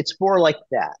 it's more like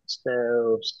that.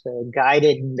 So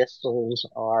guided missiles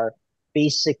are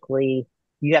basically,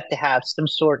 you have to have some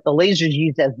sort. The laser's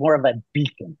used as more of a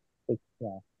beacon.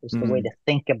 Is the way Mm. to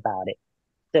think about it.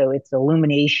 So it's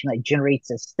illumination that generates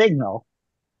a signal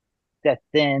that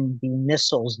then the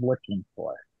missile's looking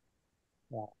for.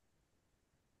 Yeah.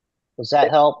 Does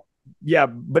that help? Yeah,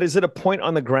 but is it a point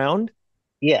on the ground?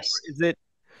 Yes. Is it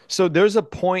so there's a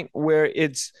point where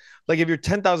it's like if you're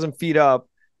 10,000 feet up,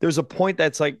 there's a point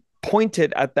that's like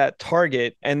pointed at that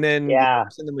target, and then Yeah.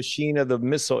 in the machine of the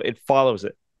missile, it follows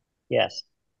it. Yes.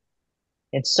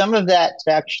 And some of that's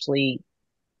actually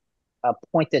a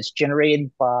point that's generated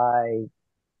by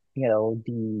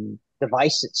the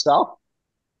device itself,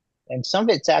 and some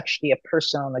of it's actually a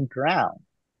person on the ground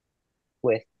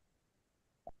with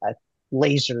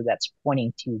laser that's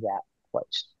pointing to that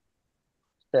place.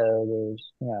 So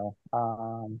there's,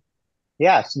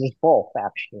 yeah, so there's both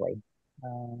actually.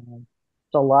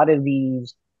 So a lot of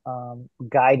these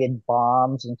guided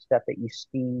bombs and stuff that you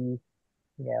see,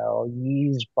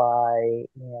 used by,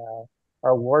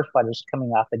 our warfighters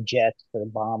coming off of jets or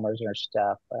bombers or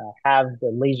stuff, have the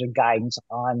laser guidance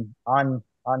on the,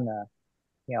 on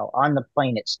the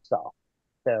plane itself.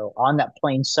 So on that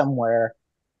plane somewhere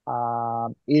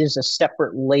is a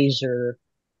separate laser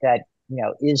that,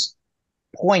 is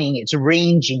pointing, it's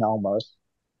ranging almost,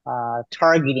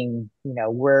 targeting,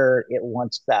 where it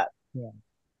wants that,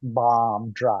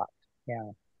 bomb dropped.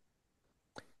 Yeah.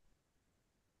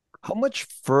 How much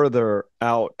further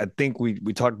out? I think we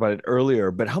talked about it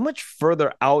earlier, but how much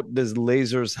further out does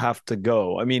lasers have to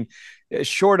go? I mean,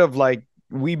 short of like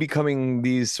we becoming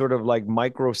these sort of like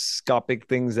microscopic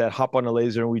things that hop on a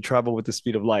laser and we travel with the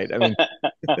speed of light. I mean,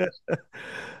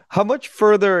 how much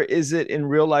further is it in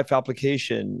real life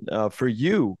application for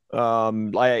you?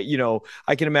 I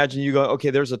can imagine you go, okay,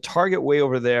 there's a target way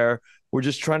over there. We're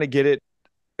just trying to get it,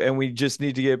 and we just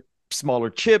need to get smaller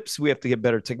chips. We have to get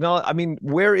better technology. I mean,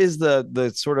 where is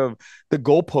the sort of the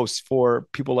goalposts for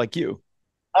people like you?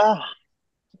 Ah,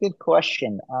 good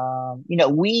question.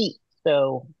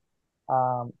 So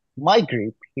my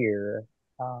group here,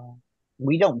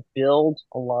 we don't build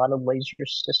a lot of laser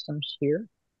systems here.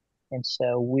 And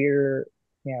so the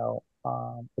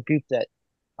group that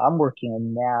I'm working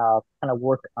in now kind of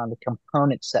work on the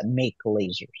components that make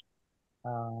lasers.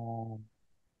 Um,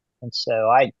 and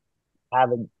so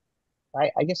haven't,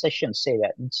 I guess I shouldn't say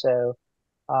that. And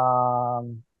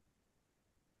um,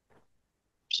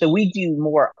 so we do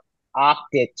more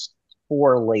optics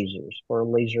for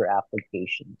laser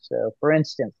applications. So for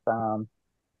instance,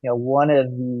 one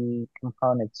of the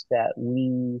components that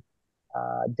we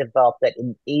developed that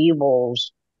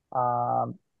enables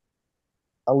um,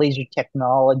 a laser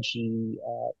technology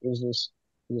is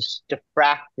this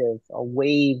diffractive, a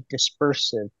wave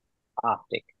dispersive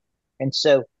optic. And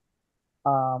so,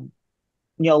 um,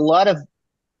 a lot of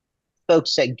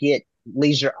folks that get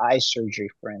laser eye surgery,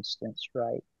 for instance,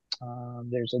 right?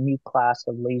 There's a new class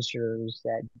of lasers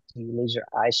that do laser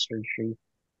eye surgery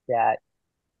that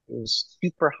is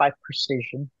super high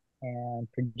precision and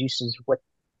produces what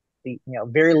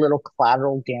very little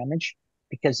collateral damage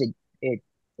because it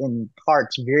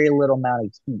imparts very little amount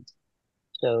of heat.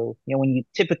 So, when you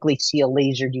typically see a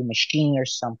laser do machine or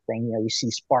something, you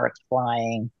see sparks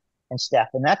flying and stuff.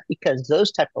 And that's because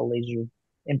those type of lasers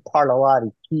impart a lot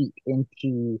of heat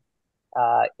into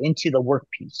the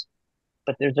workpiece.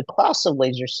 But there's a class of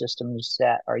laser systems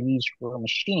that are used for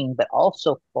machining, but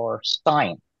also for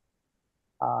science.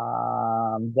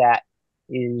 That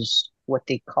is what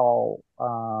they call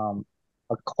a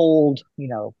cold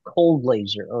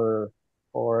laser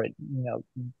or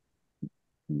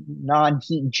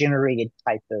non-heat generated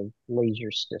type of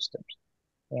laser systems.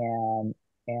 And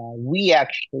we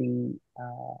actually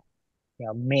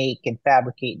make and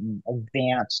fabricate and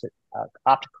advance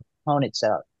optical components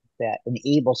that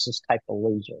enables this type of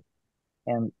laser.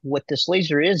 And what this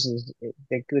laser is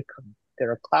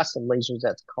they're a class of lasers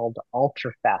that's called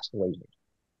ultra fast lasers.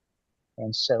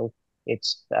 And so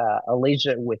it's a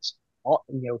laser with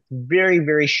very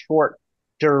very short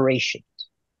durations.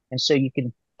 And so you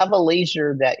can have a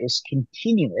laser that is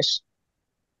continuous,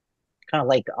 kind of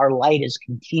like our light is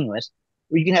continuous,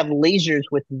 or you can have lasers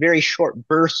with very short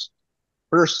bursts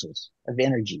of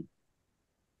energy.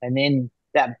 And then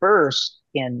that burst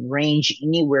can range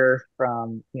anywhere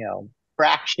from,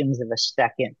 fractions of a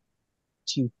second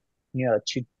to,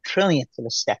 to trillionths of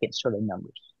a second sort of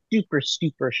numbers. Super,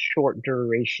 super short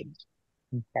durations.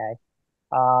 Okay.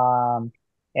 Um,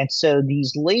 and so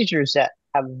these lasers that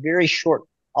have very short,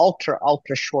 ultra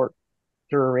short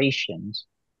durations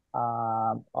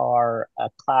are a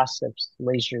class of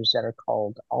lasers that are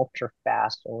called ultra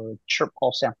fast or chirp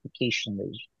pulse amplification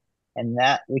lasers. And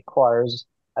that requires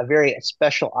a very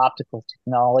special optical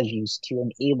technologies to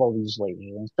enable these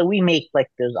lasers. And so we make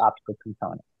like those optical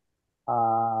components.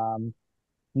 Um,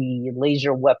 the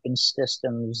laser weapon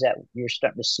systems that you're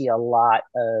starting to see a lot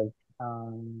of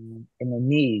in the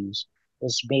news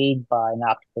is made by an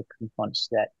optical components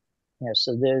that,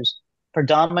 so there's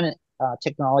predominant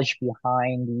technology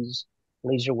behind these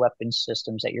laser weapon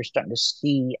systems that you're starting to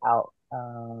see out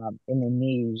in the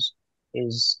news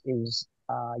is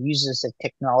uses a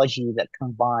technology that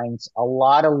combines a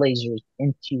lot of lasers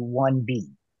into one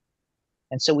beam.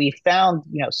 And so we found,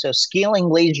 so scaling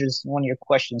lasers, one of your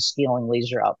questions, scaling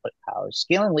laser output powers.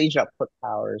 Scaling laser output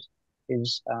powers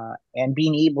is, and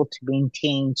being able to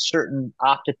maintain certain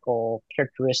optical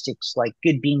characteristics like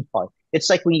good beam quality. It's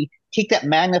like when you take that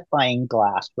magnifying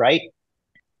glass, right?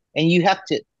 And you have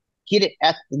to get it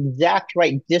at the exact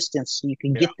right distance so you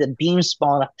can Yeah. get the beam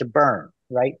small enough to burn,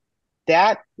 right?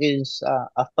 That is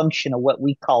a function of what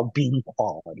we call beam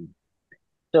quality.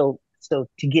 So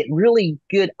to get really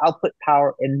good output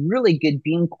power and really good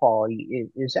beam quality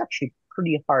is actually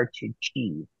pretty hard to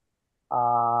achieve.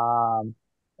 Um,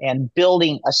 and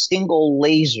building a single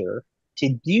laser to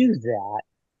do that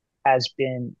has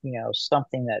been,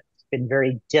 something that's been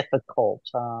very difficult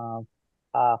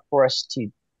for us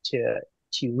to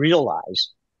to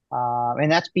realize,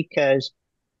 and that's because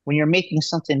when you're making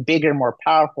something bigger, more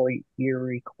powerful, you're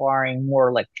requiring more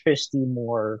electricity,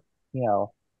 more, you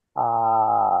know,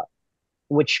 uh,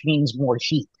 which means more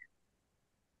heat.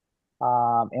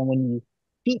 And when you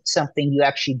heat something, you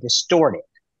actually distort it.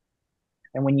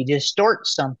 And when you distort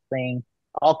something,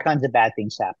 all kinds of bad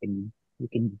things happen. You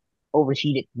can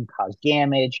overheat it and cause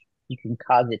damage. You can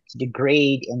cause it to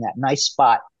degrade, and that nice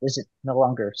spot isn't no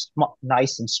longer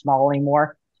nice and small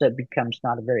anymore, so it becomes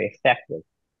not very effective.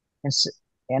 And so,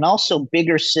 and also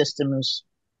bigger systems,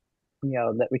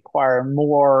 that require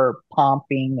more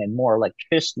pumping and more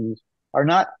electricity are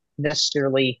not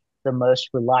necessarily the most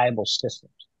reliable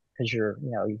systems because you're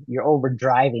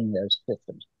overdriving those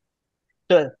systems.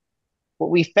 So what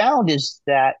we found is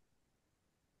that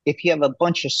if you have a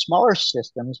bunch of smaller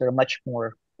systems that are much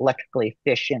more electrically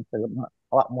efficient, they're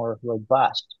a lot more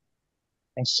robust.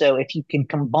 And so if you can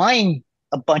combine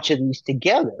a bunch of these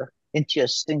together into a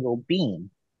single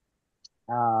beam,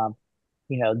 um,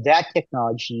 that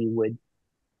technology would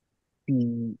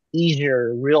be easier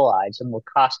to realize and more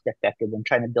cost effective than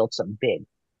trying to build something big.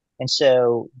 And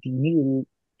so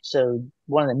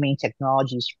one of the main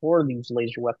technologies for these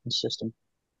laser weapon systems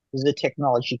is a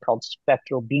technology called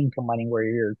spectral beam combining, where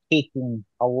you're taking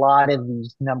a lot of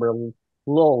these number of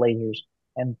little lasers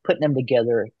and putting them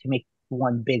together to make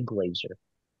one big laser.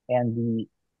 And the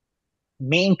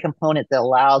main component that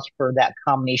allows for that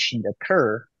combination to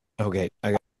occur. Okay.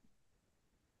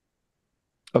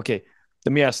 Okay.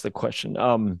 Let me ask the question.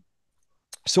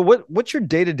 So what's your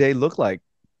day to day look like?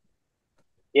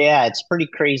 Yeah, it's pretty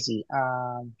crazy.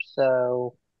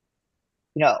 You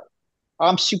know,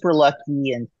 I'm super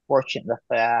lucky and fortunate in the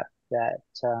fact that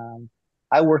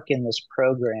I work in this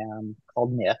program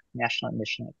called NIF, National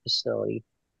Mission Facility,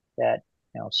 that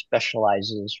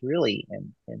specializes really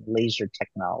in laser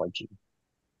technology.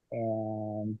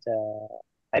 And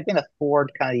I've been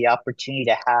afforded kind of the opportunity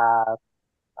to have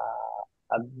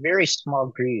a very small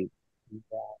group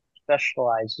that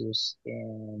specializes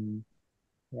in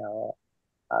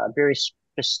a very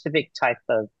specific type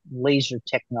of laser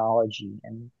technology.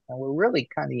 And we're really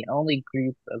kind of the only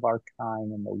group of our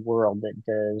kind in the world that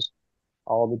does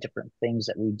all the different things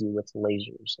that we do with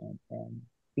lasers. And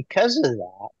because of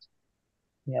that,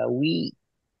 we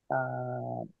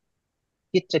uh,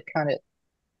 get to kind of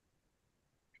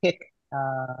pick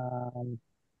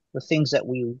the things that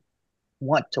we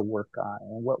want to work on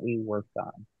and what we work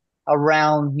on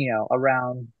around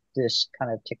this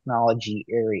kind of technology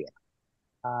area.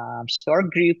 So our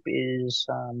group is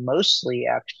mostly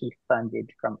actually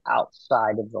funded from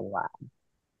outside of the lab.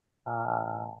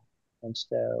 Uh, and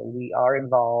so we are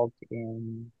involved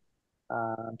in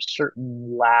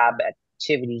certain lab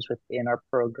activities within our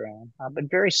program, but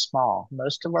very small.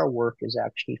 Most of our work is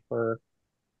actually for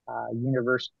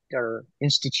university or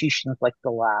institutions like the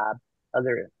lab,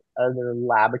 other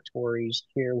laboratories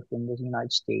here within the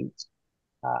United States,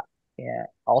 uh, and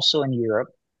also in Europe.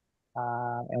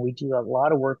 And we do a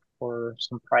lot of work for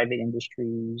some private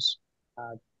industries,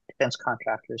 uh, defense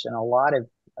contractors, and a lot of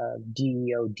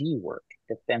DoD work,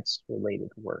 defense related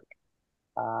work.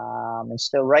 And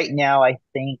so right now, I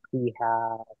think we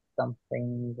have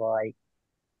something like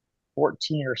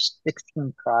 14 or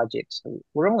 16 projects. So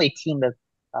we're only a team of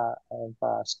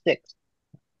six.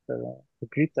 So the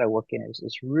group that I work in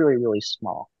is really, really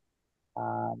small.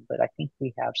 But I think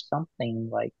we have something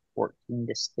like 14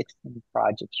 to 16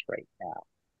 projects right now.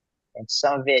 And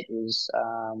some of it is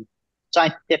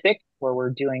scientific, where we're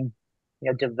doing,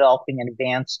 developing and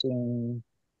advancing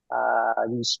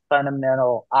these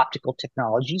fundamental optical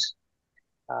technologies,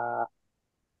 uh,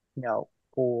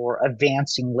 for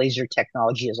advancing laser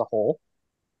technology as a whole.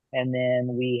 And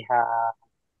then we have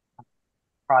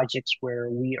projects where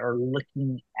we are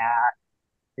looking at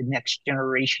the next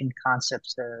generation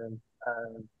concepts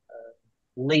of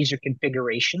laser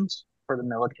configurations for the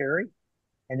military.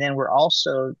 And then we're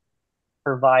also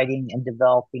providing and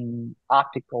developing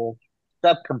optical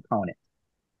subcomponents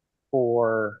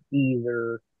for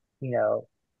either, the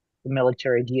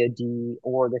military DoD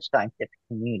or the scientific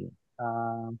community.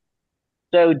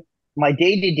 So my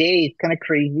day to day is kind of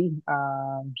crazy.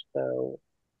 So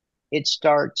it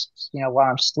starts, while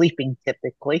I'm sleeping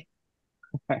typically.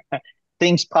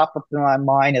 Things pop up in my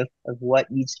mind of what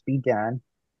needs to be done.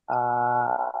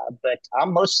 But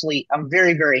I'm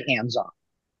very, very hands-on.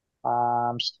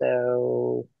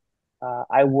 So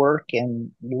I work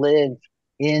and live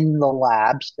in the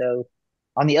lab. So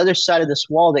on the other side of this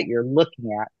wall that you're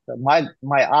looking at, so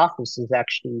my office is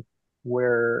actually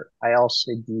where I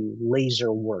also do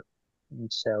laser work.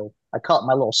 And so I call it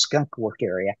my little skunk work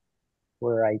area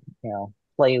where I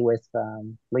play with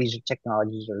laser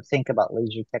technologies or think about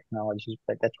laser technologies,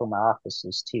 but that's where my office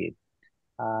is too.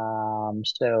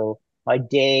 So my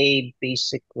day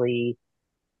basically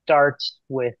starts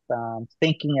with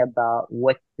thinking about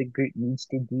what the group needs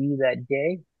to do that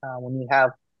day. When you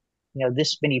have,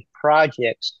 this many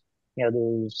projects,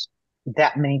 there's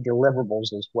that many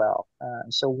deliverables as well.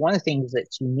 So one of the things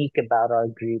that's unique about our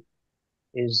group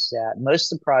is that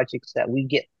most of the projects that we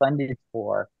get funded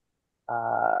for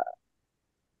uh,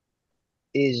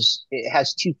 is it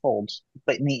has two folds.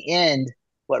 But in the end,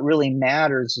 what really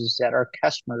matters is that our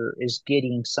customer is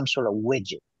getting some sort of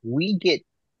widget. We get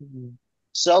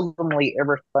seldomly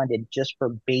ever funded just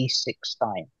for basic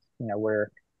science,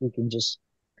 where we can just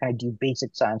kind of do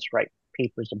basic science, write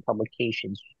papers and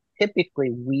publications. Typically,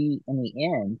 we in the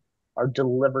end are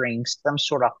delivering some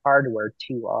sort of hardware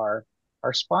to our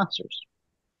sponsors.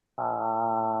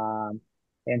 Um,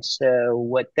 and so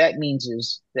what that means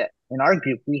is that in our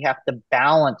group, we have to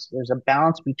balance, there's a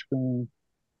balance between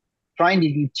trying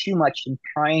to do too much and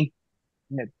you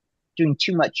know, doing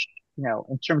too much,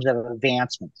 in terms of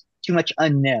advancements, too much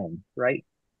unknown, right?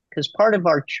 Because part of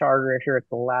our charter here at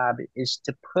the lab is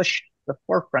to push the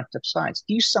forefront of science,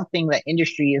 do something that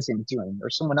industry isn't doing or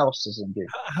someone else isn't doing,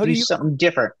 How do do you something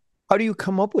different. how do you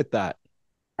come up with that?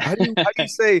 How do you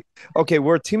say, okay,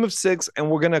 we're a team of six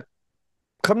and we're gonna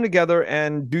come together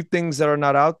and do things that are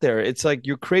not out there? It's like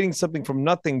you're creating something from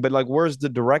nothing, but like, where's the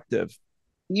directive?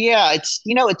 Yeah, it's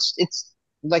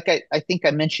like I think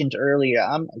I mentioned earlier,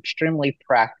 I'm an extremely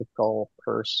practical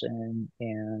person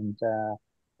and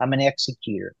I'm an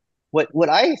executor. What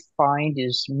I find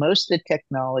is most of the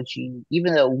technology,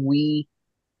 even though we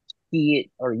see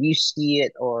it or you see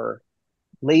it or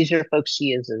laser folks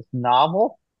see it as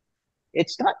novel,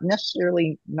 it's not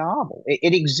necessarily novel.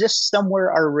 It exists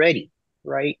somewhere already,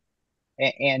 right?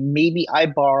 And maybe I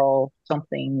borrow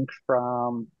something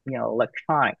from,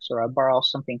 electronics, or I borrow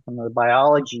something from the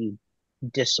biology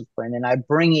discipline and I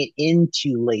bring it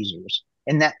into lasers.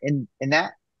 And that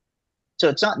so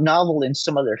it's not novel in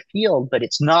some other field, but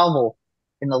it's novel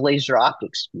in the laser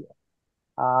optics field.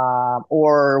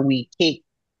 Or we take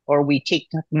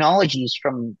technologies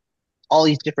from all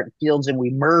these different fields and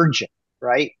we merge it,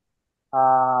 right?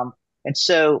 Um, and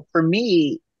so for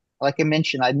me, like I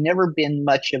mentioned, I've never been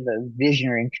much of a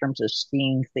visionary in terms of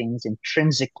seeing things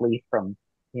intrinsically from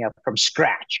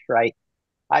scratch, right?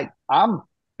 I'm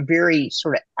very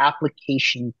sort of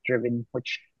application driven,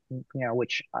 which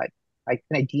I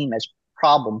kind of deem as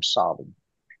problem solving.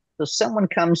 So someone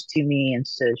comes to me and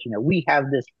says, we have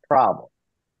this problem,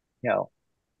 you know,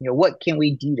 what can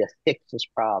we do to fix this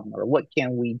problem, or what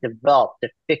can we develop to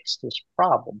fix this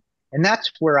problem? And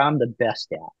that's where I'm the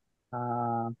best at.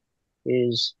 And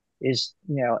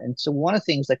so one of the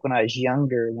things, like when I was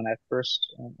younger, when I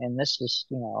first, and this is,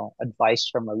 advice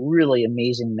from a really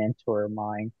amazing mentor of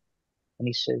mine, and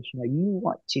he says, you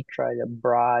want to try to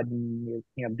broaden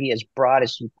be as broad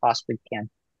as you possibly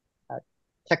can, uh,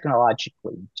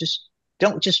 technologically. Just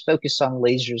don't just focus on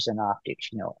lasers and optics.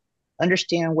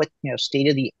 Understand what state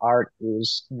of the art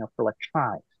is. For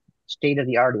electronics, state of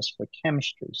the art is for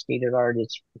chemistry. State of the art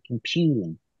is for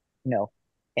computing. You know,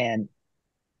 and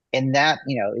and that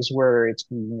is where it's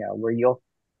where you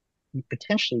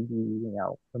potentially be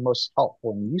the most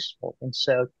helpful and useful. And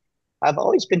so I've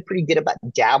always been pretty good about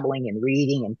dabbling and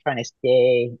reading and trying to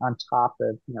stay on top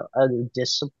of other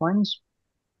disciplines,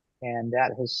 and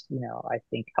that has I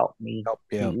think helped me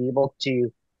Yeah. be able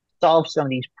to solve some of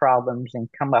these problems and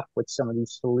come up with some of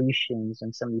these solutions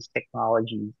and some of these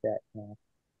technologies that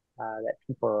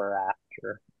people are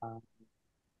after.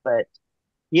 But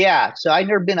yeah, so I've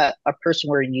never been a person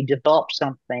where you develop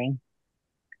something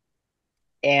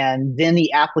and then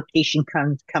the application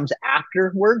comes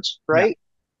afterwards, Yeah. right?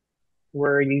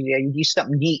 Where you do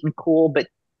something neat and cool, but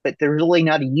there's really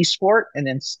not a use for it, and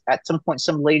then at some point,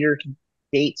 some later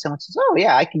date, someone says, "Oh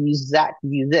yeah, I can use that to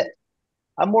do this."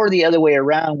 I'm more the other way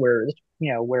around, where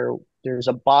there's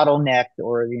a bottleneck,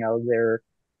 or there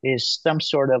is some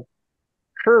sort of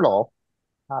hurdle,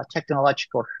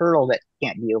 technological hurdle that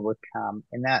can't be overcome,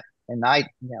 and I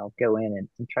go in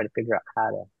and try to figure out how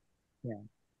to you know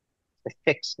to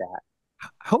fix that.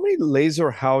 How many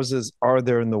laser houses are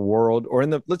there in the world, or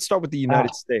in the? Let's start with the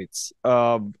United Oh, States.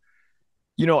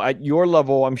 At your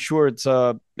level, I'm sure it's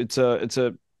a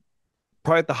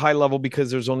probably at the high level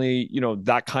because there's only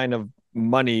that kind of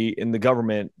money in the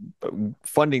government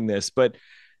funding this. But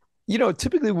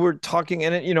typically we're talking,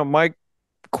 and my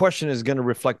question is going to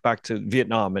reflect back to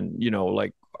Vietnam, and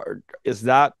like, is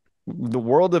that the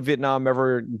world of Vietnam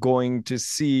ever going to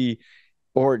see,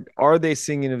 or are they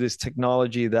seeing into this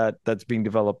technology that's being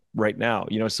developed right now?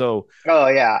 So, oh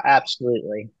yeah,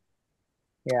 absolutely.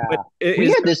 but Yeah. We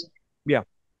is had there, this, yeah,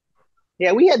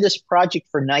 yeah, we had this project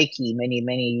for Nike many,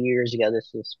 many years ago.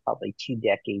 This was probably 2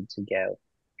 decades ago.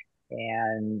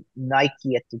 And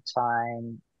Nike at the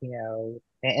time,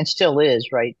 and still is,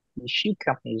 right? The shoe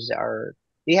companies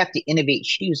they have to innovate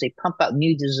shoes. They pump out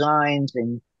new designs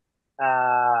and,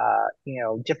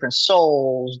 different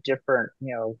soles, different,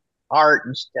 art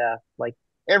and stuff, like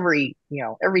every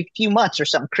few months or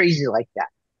something crazy like that.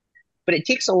 But it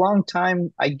takes a long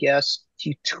time, I guess,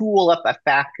 to tool up a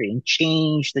factory and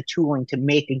change the tooling to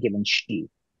make a given shoe.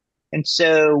 And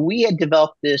so we had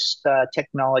developed this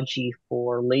technology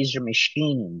for laser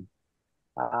machining.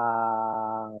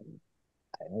 Uh,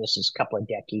 this is a couple of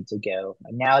decades ago.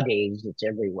 Nowadays, it's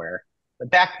everywhere. But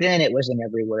back then, it wasn't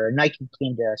everywhere. Nike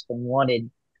came to us and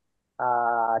wanted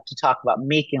to talk about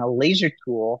making a laser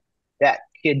tool that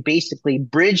could basically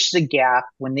bridge the gap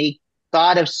when they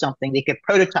thought of something, they could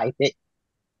prototype it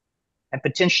and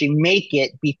potentially make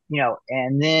it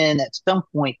and then at some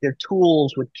point their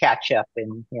tools would catch up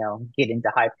and, get into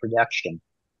high production.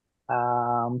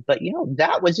 But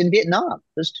that was in Vietnam.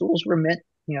 Those tools were meant,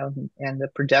 and the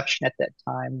production at that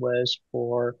time was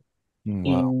for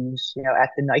wow. use,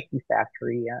 at the Nike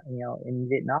factory, in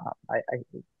Vietnam. I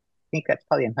think that's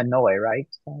probably in Hanoi, right?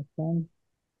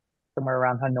 Somewhere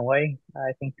around Hanoi,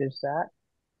 I think there's that.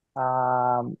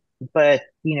 But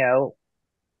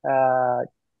uh,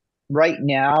 right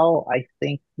now, I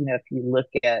think if you look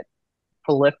at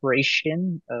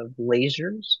proliferation of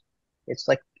lasers. It's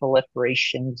like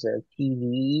proliferations of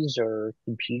TVs or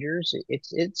computers.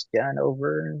 It's done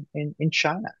over in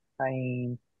China. I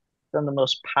mean, some of the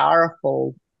most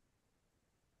powerful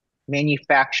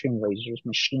manufacturing lasers,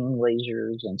 machine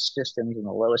lasers, and systems, and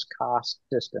the lowest cost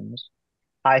systems,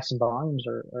 highest volumes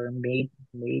are made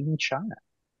in China.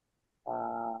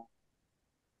 Uh,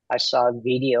 I saw a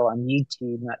video on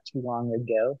YouTube not too long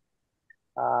ago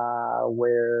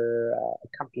where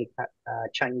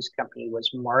Chinese company was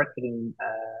marketing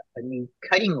a new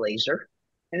cutting laser,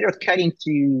 and they're cutting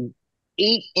through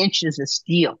 8 inches of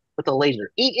steel with a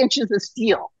laser, 8 inches of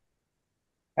steel,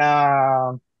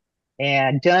 um,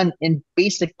 and done in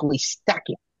basically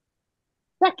seconds.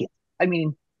 Seconds. I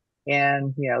mean,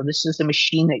 and this is a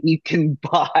machine that you can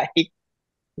buy,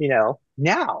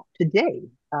 now today.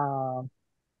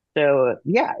 So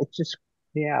yeah, it's just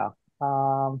yeah.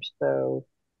 So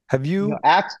Have you,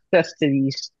 access to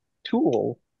these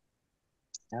tools,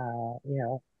 uh, you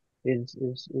know, is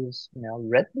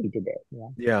readily today.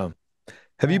 yeah,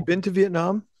 have you Yeah. been to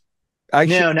Vietnam? I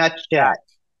should No, not yet. ask.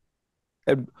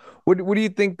 And what do you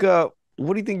think? What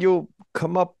do you think you'll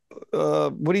come up?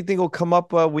 What do you think will come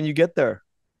up when you get there?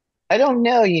 I don't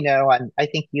know. I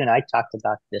think you and I talked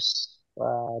about this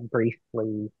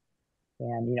briefly,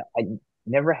 and I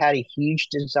never had a huge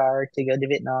desire to go to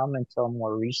Vietnam until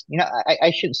more recent.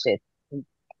 I shouldn't say it.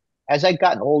 As I've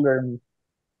gotten older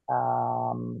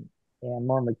um, and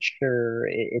more mature,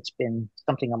 it's been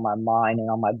something on my mind and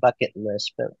on my bucket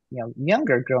list. But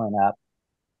younger growing up,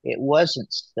 it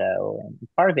wasn't so, and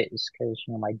part of it is because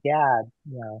my dad,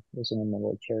 was in the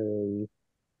military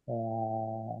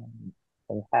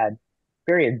and had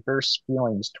very adverse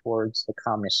feelings towards the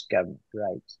communist government,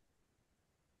 right?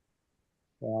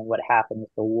 And what happened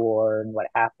with the war and what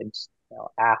happens,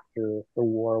 after the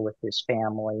war with his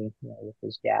family, with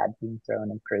his dad being thrown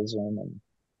in prison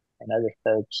and other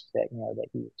folks that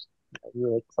he was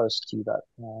really close to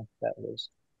that was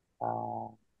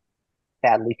uh,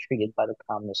 badly treated by the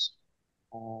communist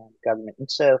government.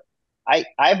 And so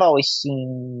I've always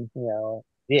seen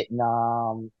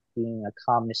Vietnam being a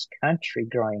communist country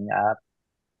growing up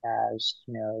as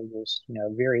this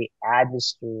very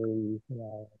adversary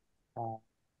uh,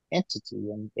 entity,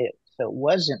 and it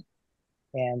wasn't.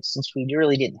 And since we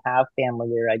really didn't have family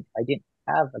there, I didn't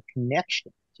have a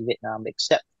connection to Vietnam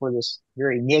except for this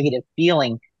very negative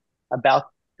feeling about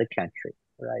the country,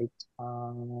 right?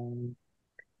 And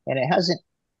it hasn't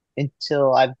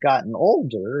until I've gotten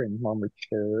older and more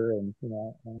mature and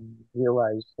and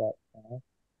realized that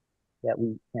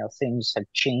we things have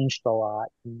changed a lot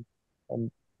and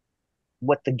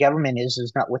what the government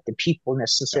is not what the people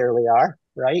necessarily are,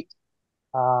 right?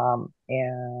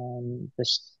 And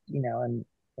this, and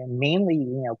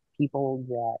mainly, people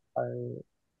that are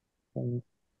in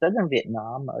southern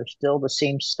Vietnam are still the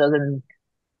same southern,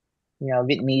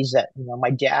 Vietnamese that,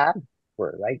 my dad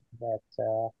were, right?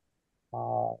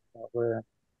 Where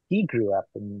he grew up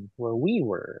and where we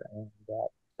were, and that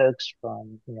folks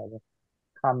from, the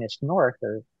communist north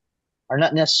are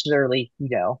not necessarily,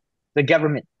 the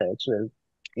government folks or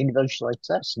individuals like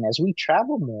us. And as we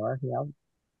travel more,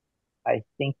 I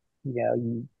think,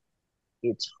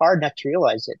 it's hard not to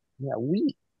realize that,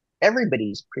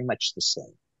 everybody's pretty much the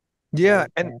same, Yeah,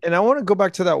 right? and I want to go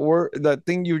back to that word, that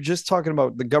thing you were just talking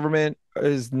about. The government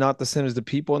is not the same as the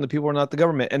people, and the people are not the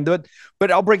government.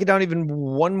 But I'll break it down even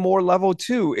one more level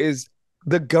too. Is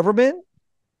the government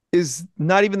is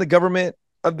not even the government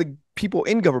of the people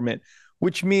in government,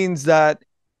 which means that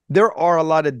there are a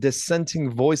lot of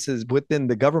dissenting voices within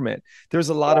the government. There's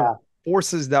a lot of Yeah,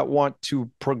 forces that want to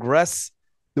progress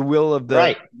the will of the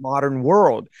right, modern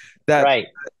world that right.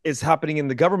 is happening in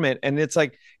the government. And it's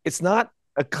like, it's not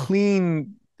a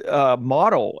clean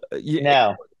model in the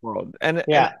No, world. And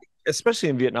yeah, especially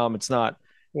in Vietnam, yeah, it's not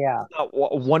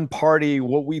one party,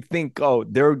 what we think, oh,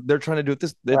 they're trying to do it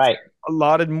this. It's right. a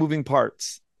lot of moving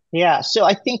parts. Yeah. So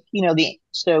I think,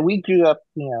 so we grew up,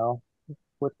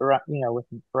 with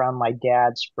around my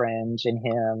dad's friends and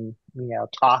him,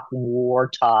 talking war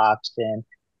talks and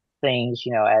things,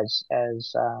 you know,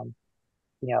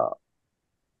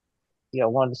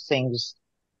 one of the things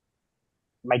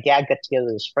my dad got together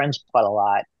with his friends quite a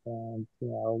lot, and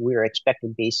we were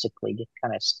expected basically to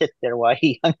kind of sit there while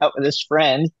he hung out with his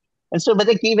friends, and so but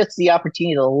they gave us the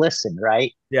opportunity to listen,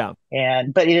 right? Yeah.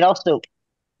 And but it also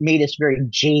made us very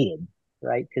jaded,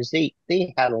 right? Because they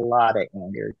had a lot of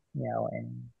anger,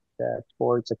 and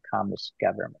towards the communist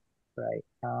government, right?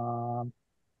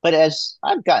 But as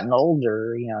I've gotten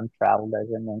older, and traveled, as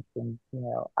I mentioned,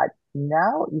 I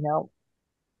now,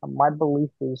 my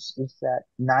belief is that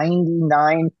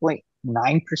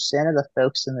 99.9% of the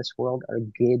folks in this world are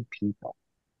good people,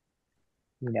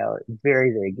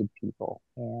 very, very good people.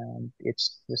 And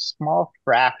it's the small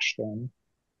fraction,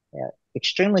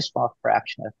 extremely small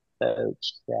fraction of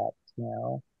folks that,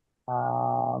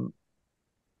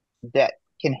 that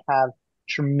can have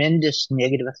tremendous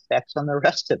negative effects on the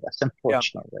rest of us, Yeah.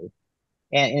 unfortunately.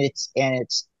 And it's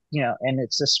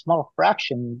a small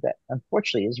fraction that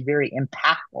unfortunately is very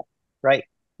impactful, right?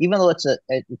 Even though it's a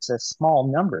small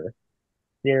number,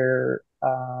 their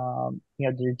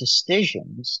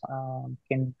decisions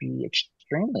can be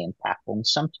extremely impactful, and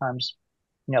sometimes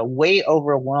way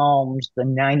overwhelms the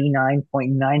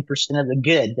 99.9% of the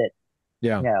good that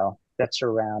Yeah. that's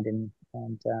around, and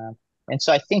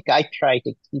so I think I try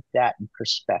to keep that in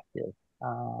perspective.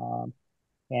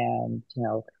 And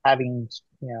having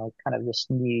kind of this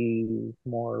new,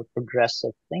 more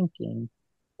progressive thinking,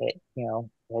 it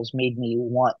has made me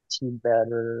want to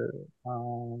better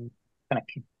kind of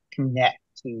connect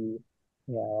to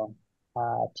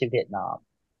Vietnam.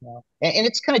 And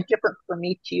it's kind of different for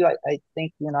me too. I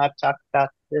think I've talked about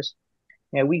this.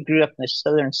 We grew up in the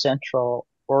southern central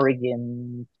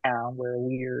Oregon town where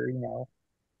we're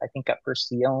I think at first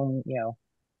the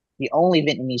only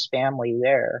Vietnamese family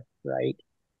there, right?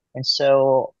 And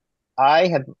so I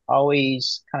have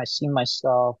always kind of seen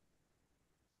myself,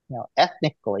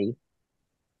 ethnically,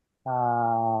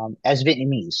 as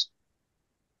Vietnamese,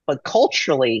 but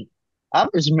culturally, I'm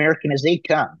as American as they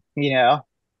come. And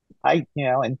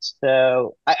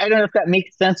so I don't know if that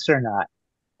makes sense or not.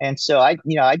 And so I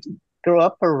did grow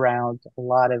up around a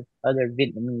lot of other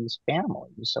Vietnamese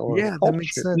families or Yeah, that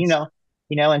makes culture, sense.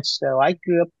 and so I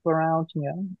grew up around,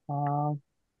 a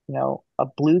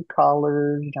blue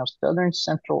collar, southern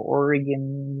central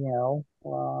Oregon,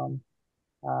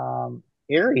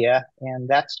 area, and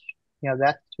that's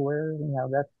where,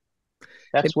 And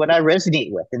that's what I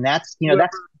resonate with, and that's, you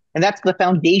that's the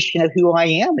foundation of who I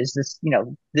am, is this,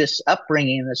 this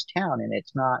upbringing in this town, and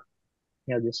it's not,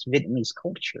 this Vietnamese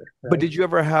culture, but right? did you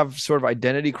ever have sort of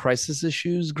identity crisis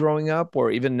issues growing up or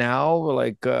even now?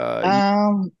 Like,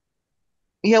 Um,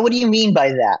 yeah, what do you mean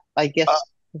by that? I uh, guess,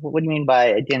 what do you mean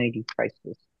by identity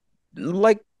crisis?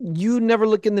 like you never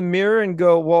look in the mirror and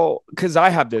go, well, because I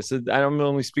have this, and I'm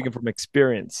only speaking from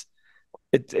experience.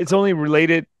 It's only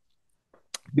related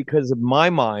because of my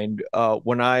mind.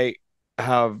 When I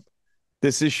have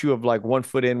this issue of like one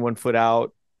foot in, one foot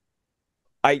out,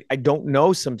 I don't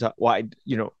know sometimes why,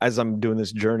 as I'm doing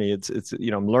this journey, it's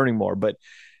I'm learning more, but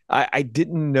I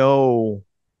didn't know,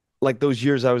 like those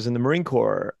years I was in the Marine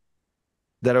Corps,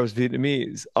 that I was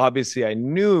Vietnamese. Obviously, I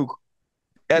knew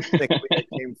ethnically I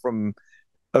came from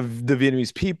of the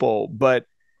Vietnamese people, but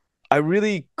I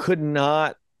really could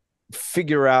not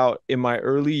figure out in my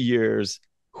early years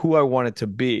who I wanted to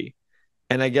be.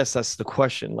 And I guess that's the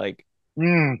question. Like,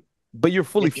 Mm, but you're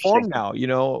fully interesting. formed now,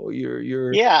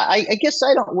 you're Yeah, I guess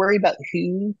I don't worry about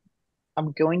who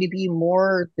I'm going to be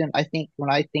more than I think when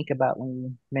I think about when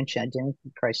you mentioned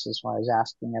identity crisis when I was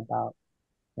asking about,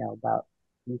 about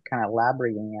you kind of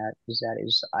elaborating at is that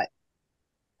is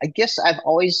I guess I've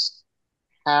always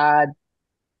had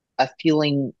a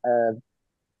feeling of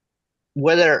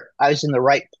whether I was in the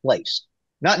right place,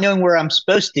 not knowing where I'm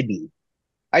supposed to be.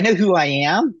 I know who I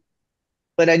am,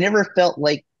 but I never felt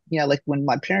like, like when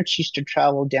my parents used to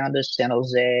travel down to San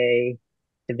Jose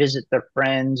to visit their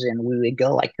friends and we would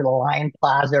go like to the Lion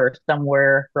Plaza or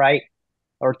somewhere, right?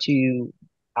 Or to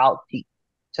out to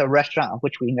a restaurant,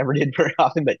 which we never did very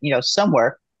often, but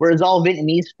somewhere where it's all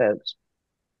Vietnamese folks.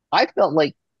 I felt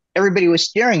like everybody was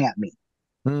staring at me,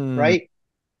 hmm, right?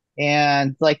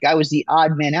 And like I was the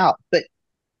odd man out. But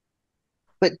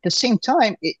at the same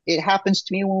time, it happens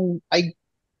to me when I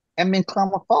am in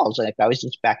Klamath Falls. Like I was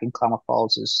just back in Klamath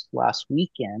Falls this last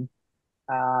weekend.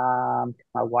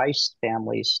 My wife's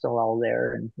family is still all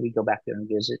there, and we go back there and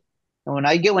visit. And when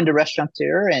I go into restaurants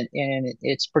there, and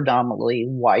it's predominantly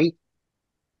white,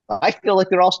 I feel like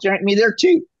they're all staring at me there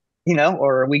too,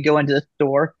 Or we go into the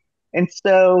store, and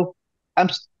so I'm,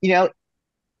 you know,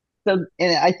 and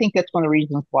I think that's one of the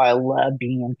reasons why I love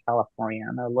being in California,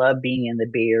 and I love being in the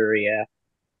Bay Area.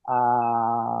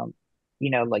 Um,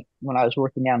 like when I was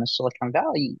working down in Silicon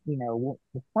Valley, one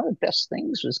of the best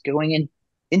things was going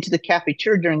into the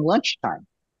cafeteria during lunchtime.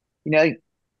 You know,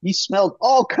 you smelled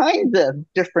all kinds of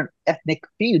different ethnic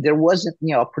food. There wasn't,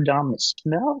 a predominant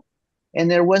smell, and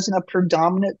there wasn't a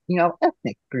predominant,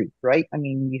 ethnic group, right? I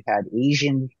mean, you had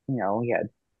Asians, you had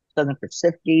Southern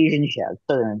Pacific Asians, you had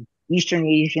Southern Eastern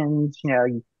Asians,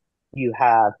 you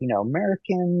have,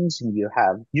 Americans and you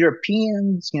have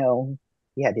Europeans, you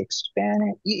had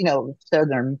Hispanic,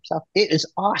 Southern stuff. It is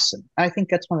awesome. I think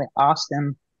that's one of the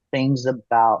awesome things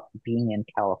about being in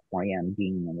California and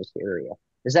being in this area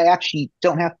is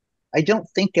I don't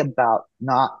think about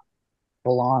not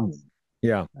belonging.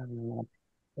 yeah. Uh,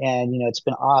 and, it's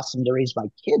been awesome to raise my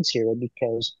kids here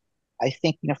because I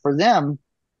think, for them,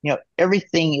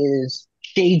 everything is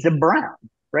shades of brown,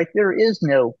 right? There is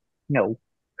no,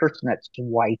 person that's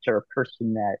white or a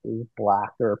person that is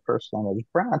black or a person that is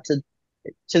brown.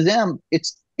 To them,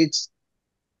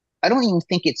 I don't even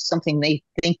think it's something they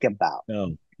think about,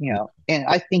 No. and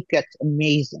I think that's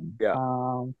amazing. Yeah.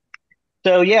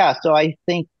 So yeah, so I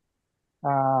think,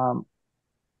 um,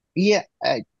 yeah,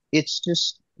 it's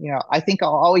just, I think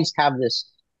I'll always have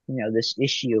this, this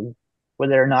issue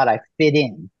whether or not I fit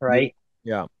in, Yeah. right?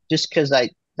 Yeah. Just because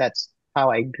that's how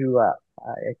I grew up.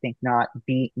 I think not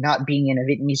being in a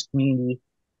Vietnamese community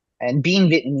and being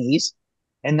Vietnamese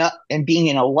and being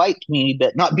in a white community,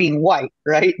 but not being white,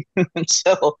 right?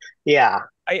 So yeah,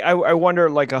 I wonder,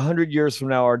 like 100 years from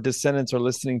now, our descendants are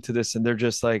listening to this and they're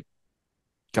just like,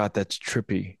 God, that's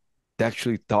trippy. They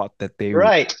actually thought that they were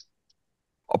right,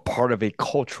 a part of a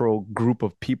cultural group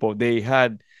of people. They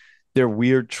had their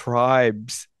weird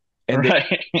tribes and they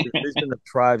right, division of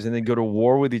tribes and then go to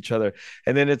war with each other.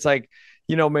 And then it's like,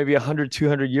 maybe 100,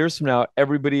 200 years from now,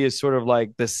 everybody is sort of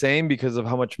like the same because of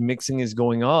how much mixing is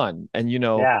going on. And,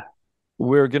 yeah,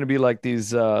 we're going to be like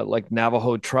these, like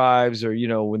Navajo tribes or,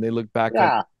 when they look back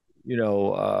on,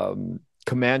 yeah.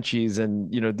 Comanches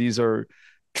and, these are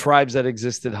tribes that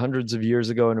existed hundreds of years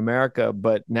ago in America.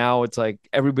 But now it's like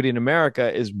everybody in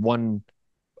America is one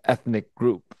ethnic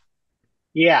group.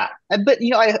 Yeah, but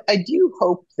I do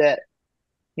hope that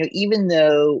even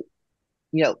though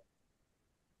you know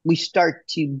we start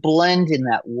to blend in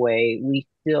that way, we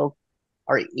still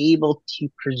are able to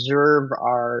preserve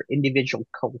our individual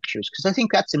cultures because I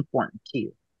think that's important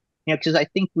too. Because I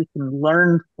think we can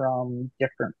learn from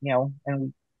different,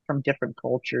 and from different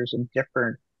cultures and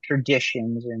different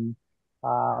traditions, and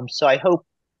so I hope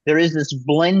there is this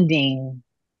blending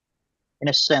in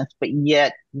a sense, but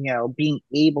yet, being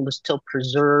able to still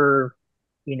preserve,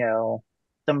 you know,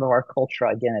 some of our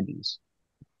cultural identities.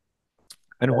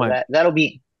 And So Juan, that'll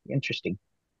be interesting.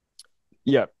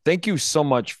 yeah, thank you so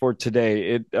much for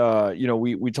today.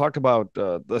 We talked about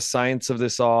the science of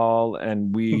this all,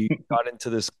 and we got into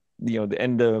this, the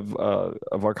end of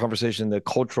our conversation, the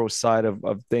cultural side of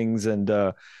things,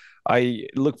 and I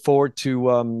look forward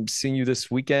to seeing you this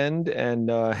weekend and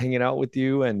hanging out with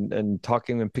you and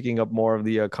talking and picking up more of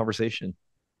the conversation.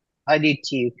 I do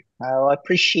too. I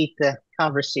appreciate the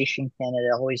conversation, Ken.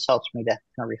 It always helps me to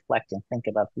kind of reflect and think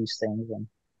about these things and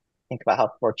think about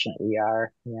how fortunate we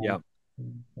are. Yeah.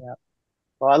 Yeah.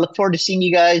 Well, I look forward to seeing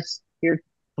you guys here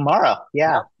tomorrow.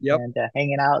 Yeah, Yep. Yep. and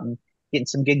hanging out and getting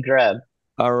some good grub.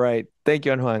 All right. Thank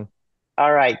you, Anh Hoang.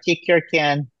 All right. Take care,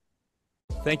 Ken.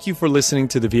 Thank you for listening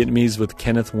to The Vietnamese with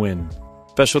Kenneth Nguyen.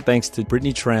 Special thanks to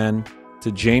Brittany Tran,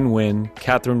 to Jane Nguyen,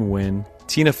 Catherine Nguyen,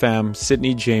 Tina Pham,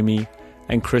 Sydney Jamie,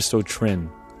 and Christo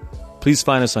Trin. Please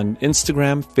find us on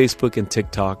Instagram, Facebook, and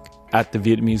TikTok at The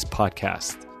Vietnamese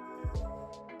Podcast.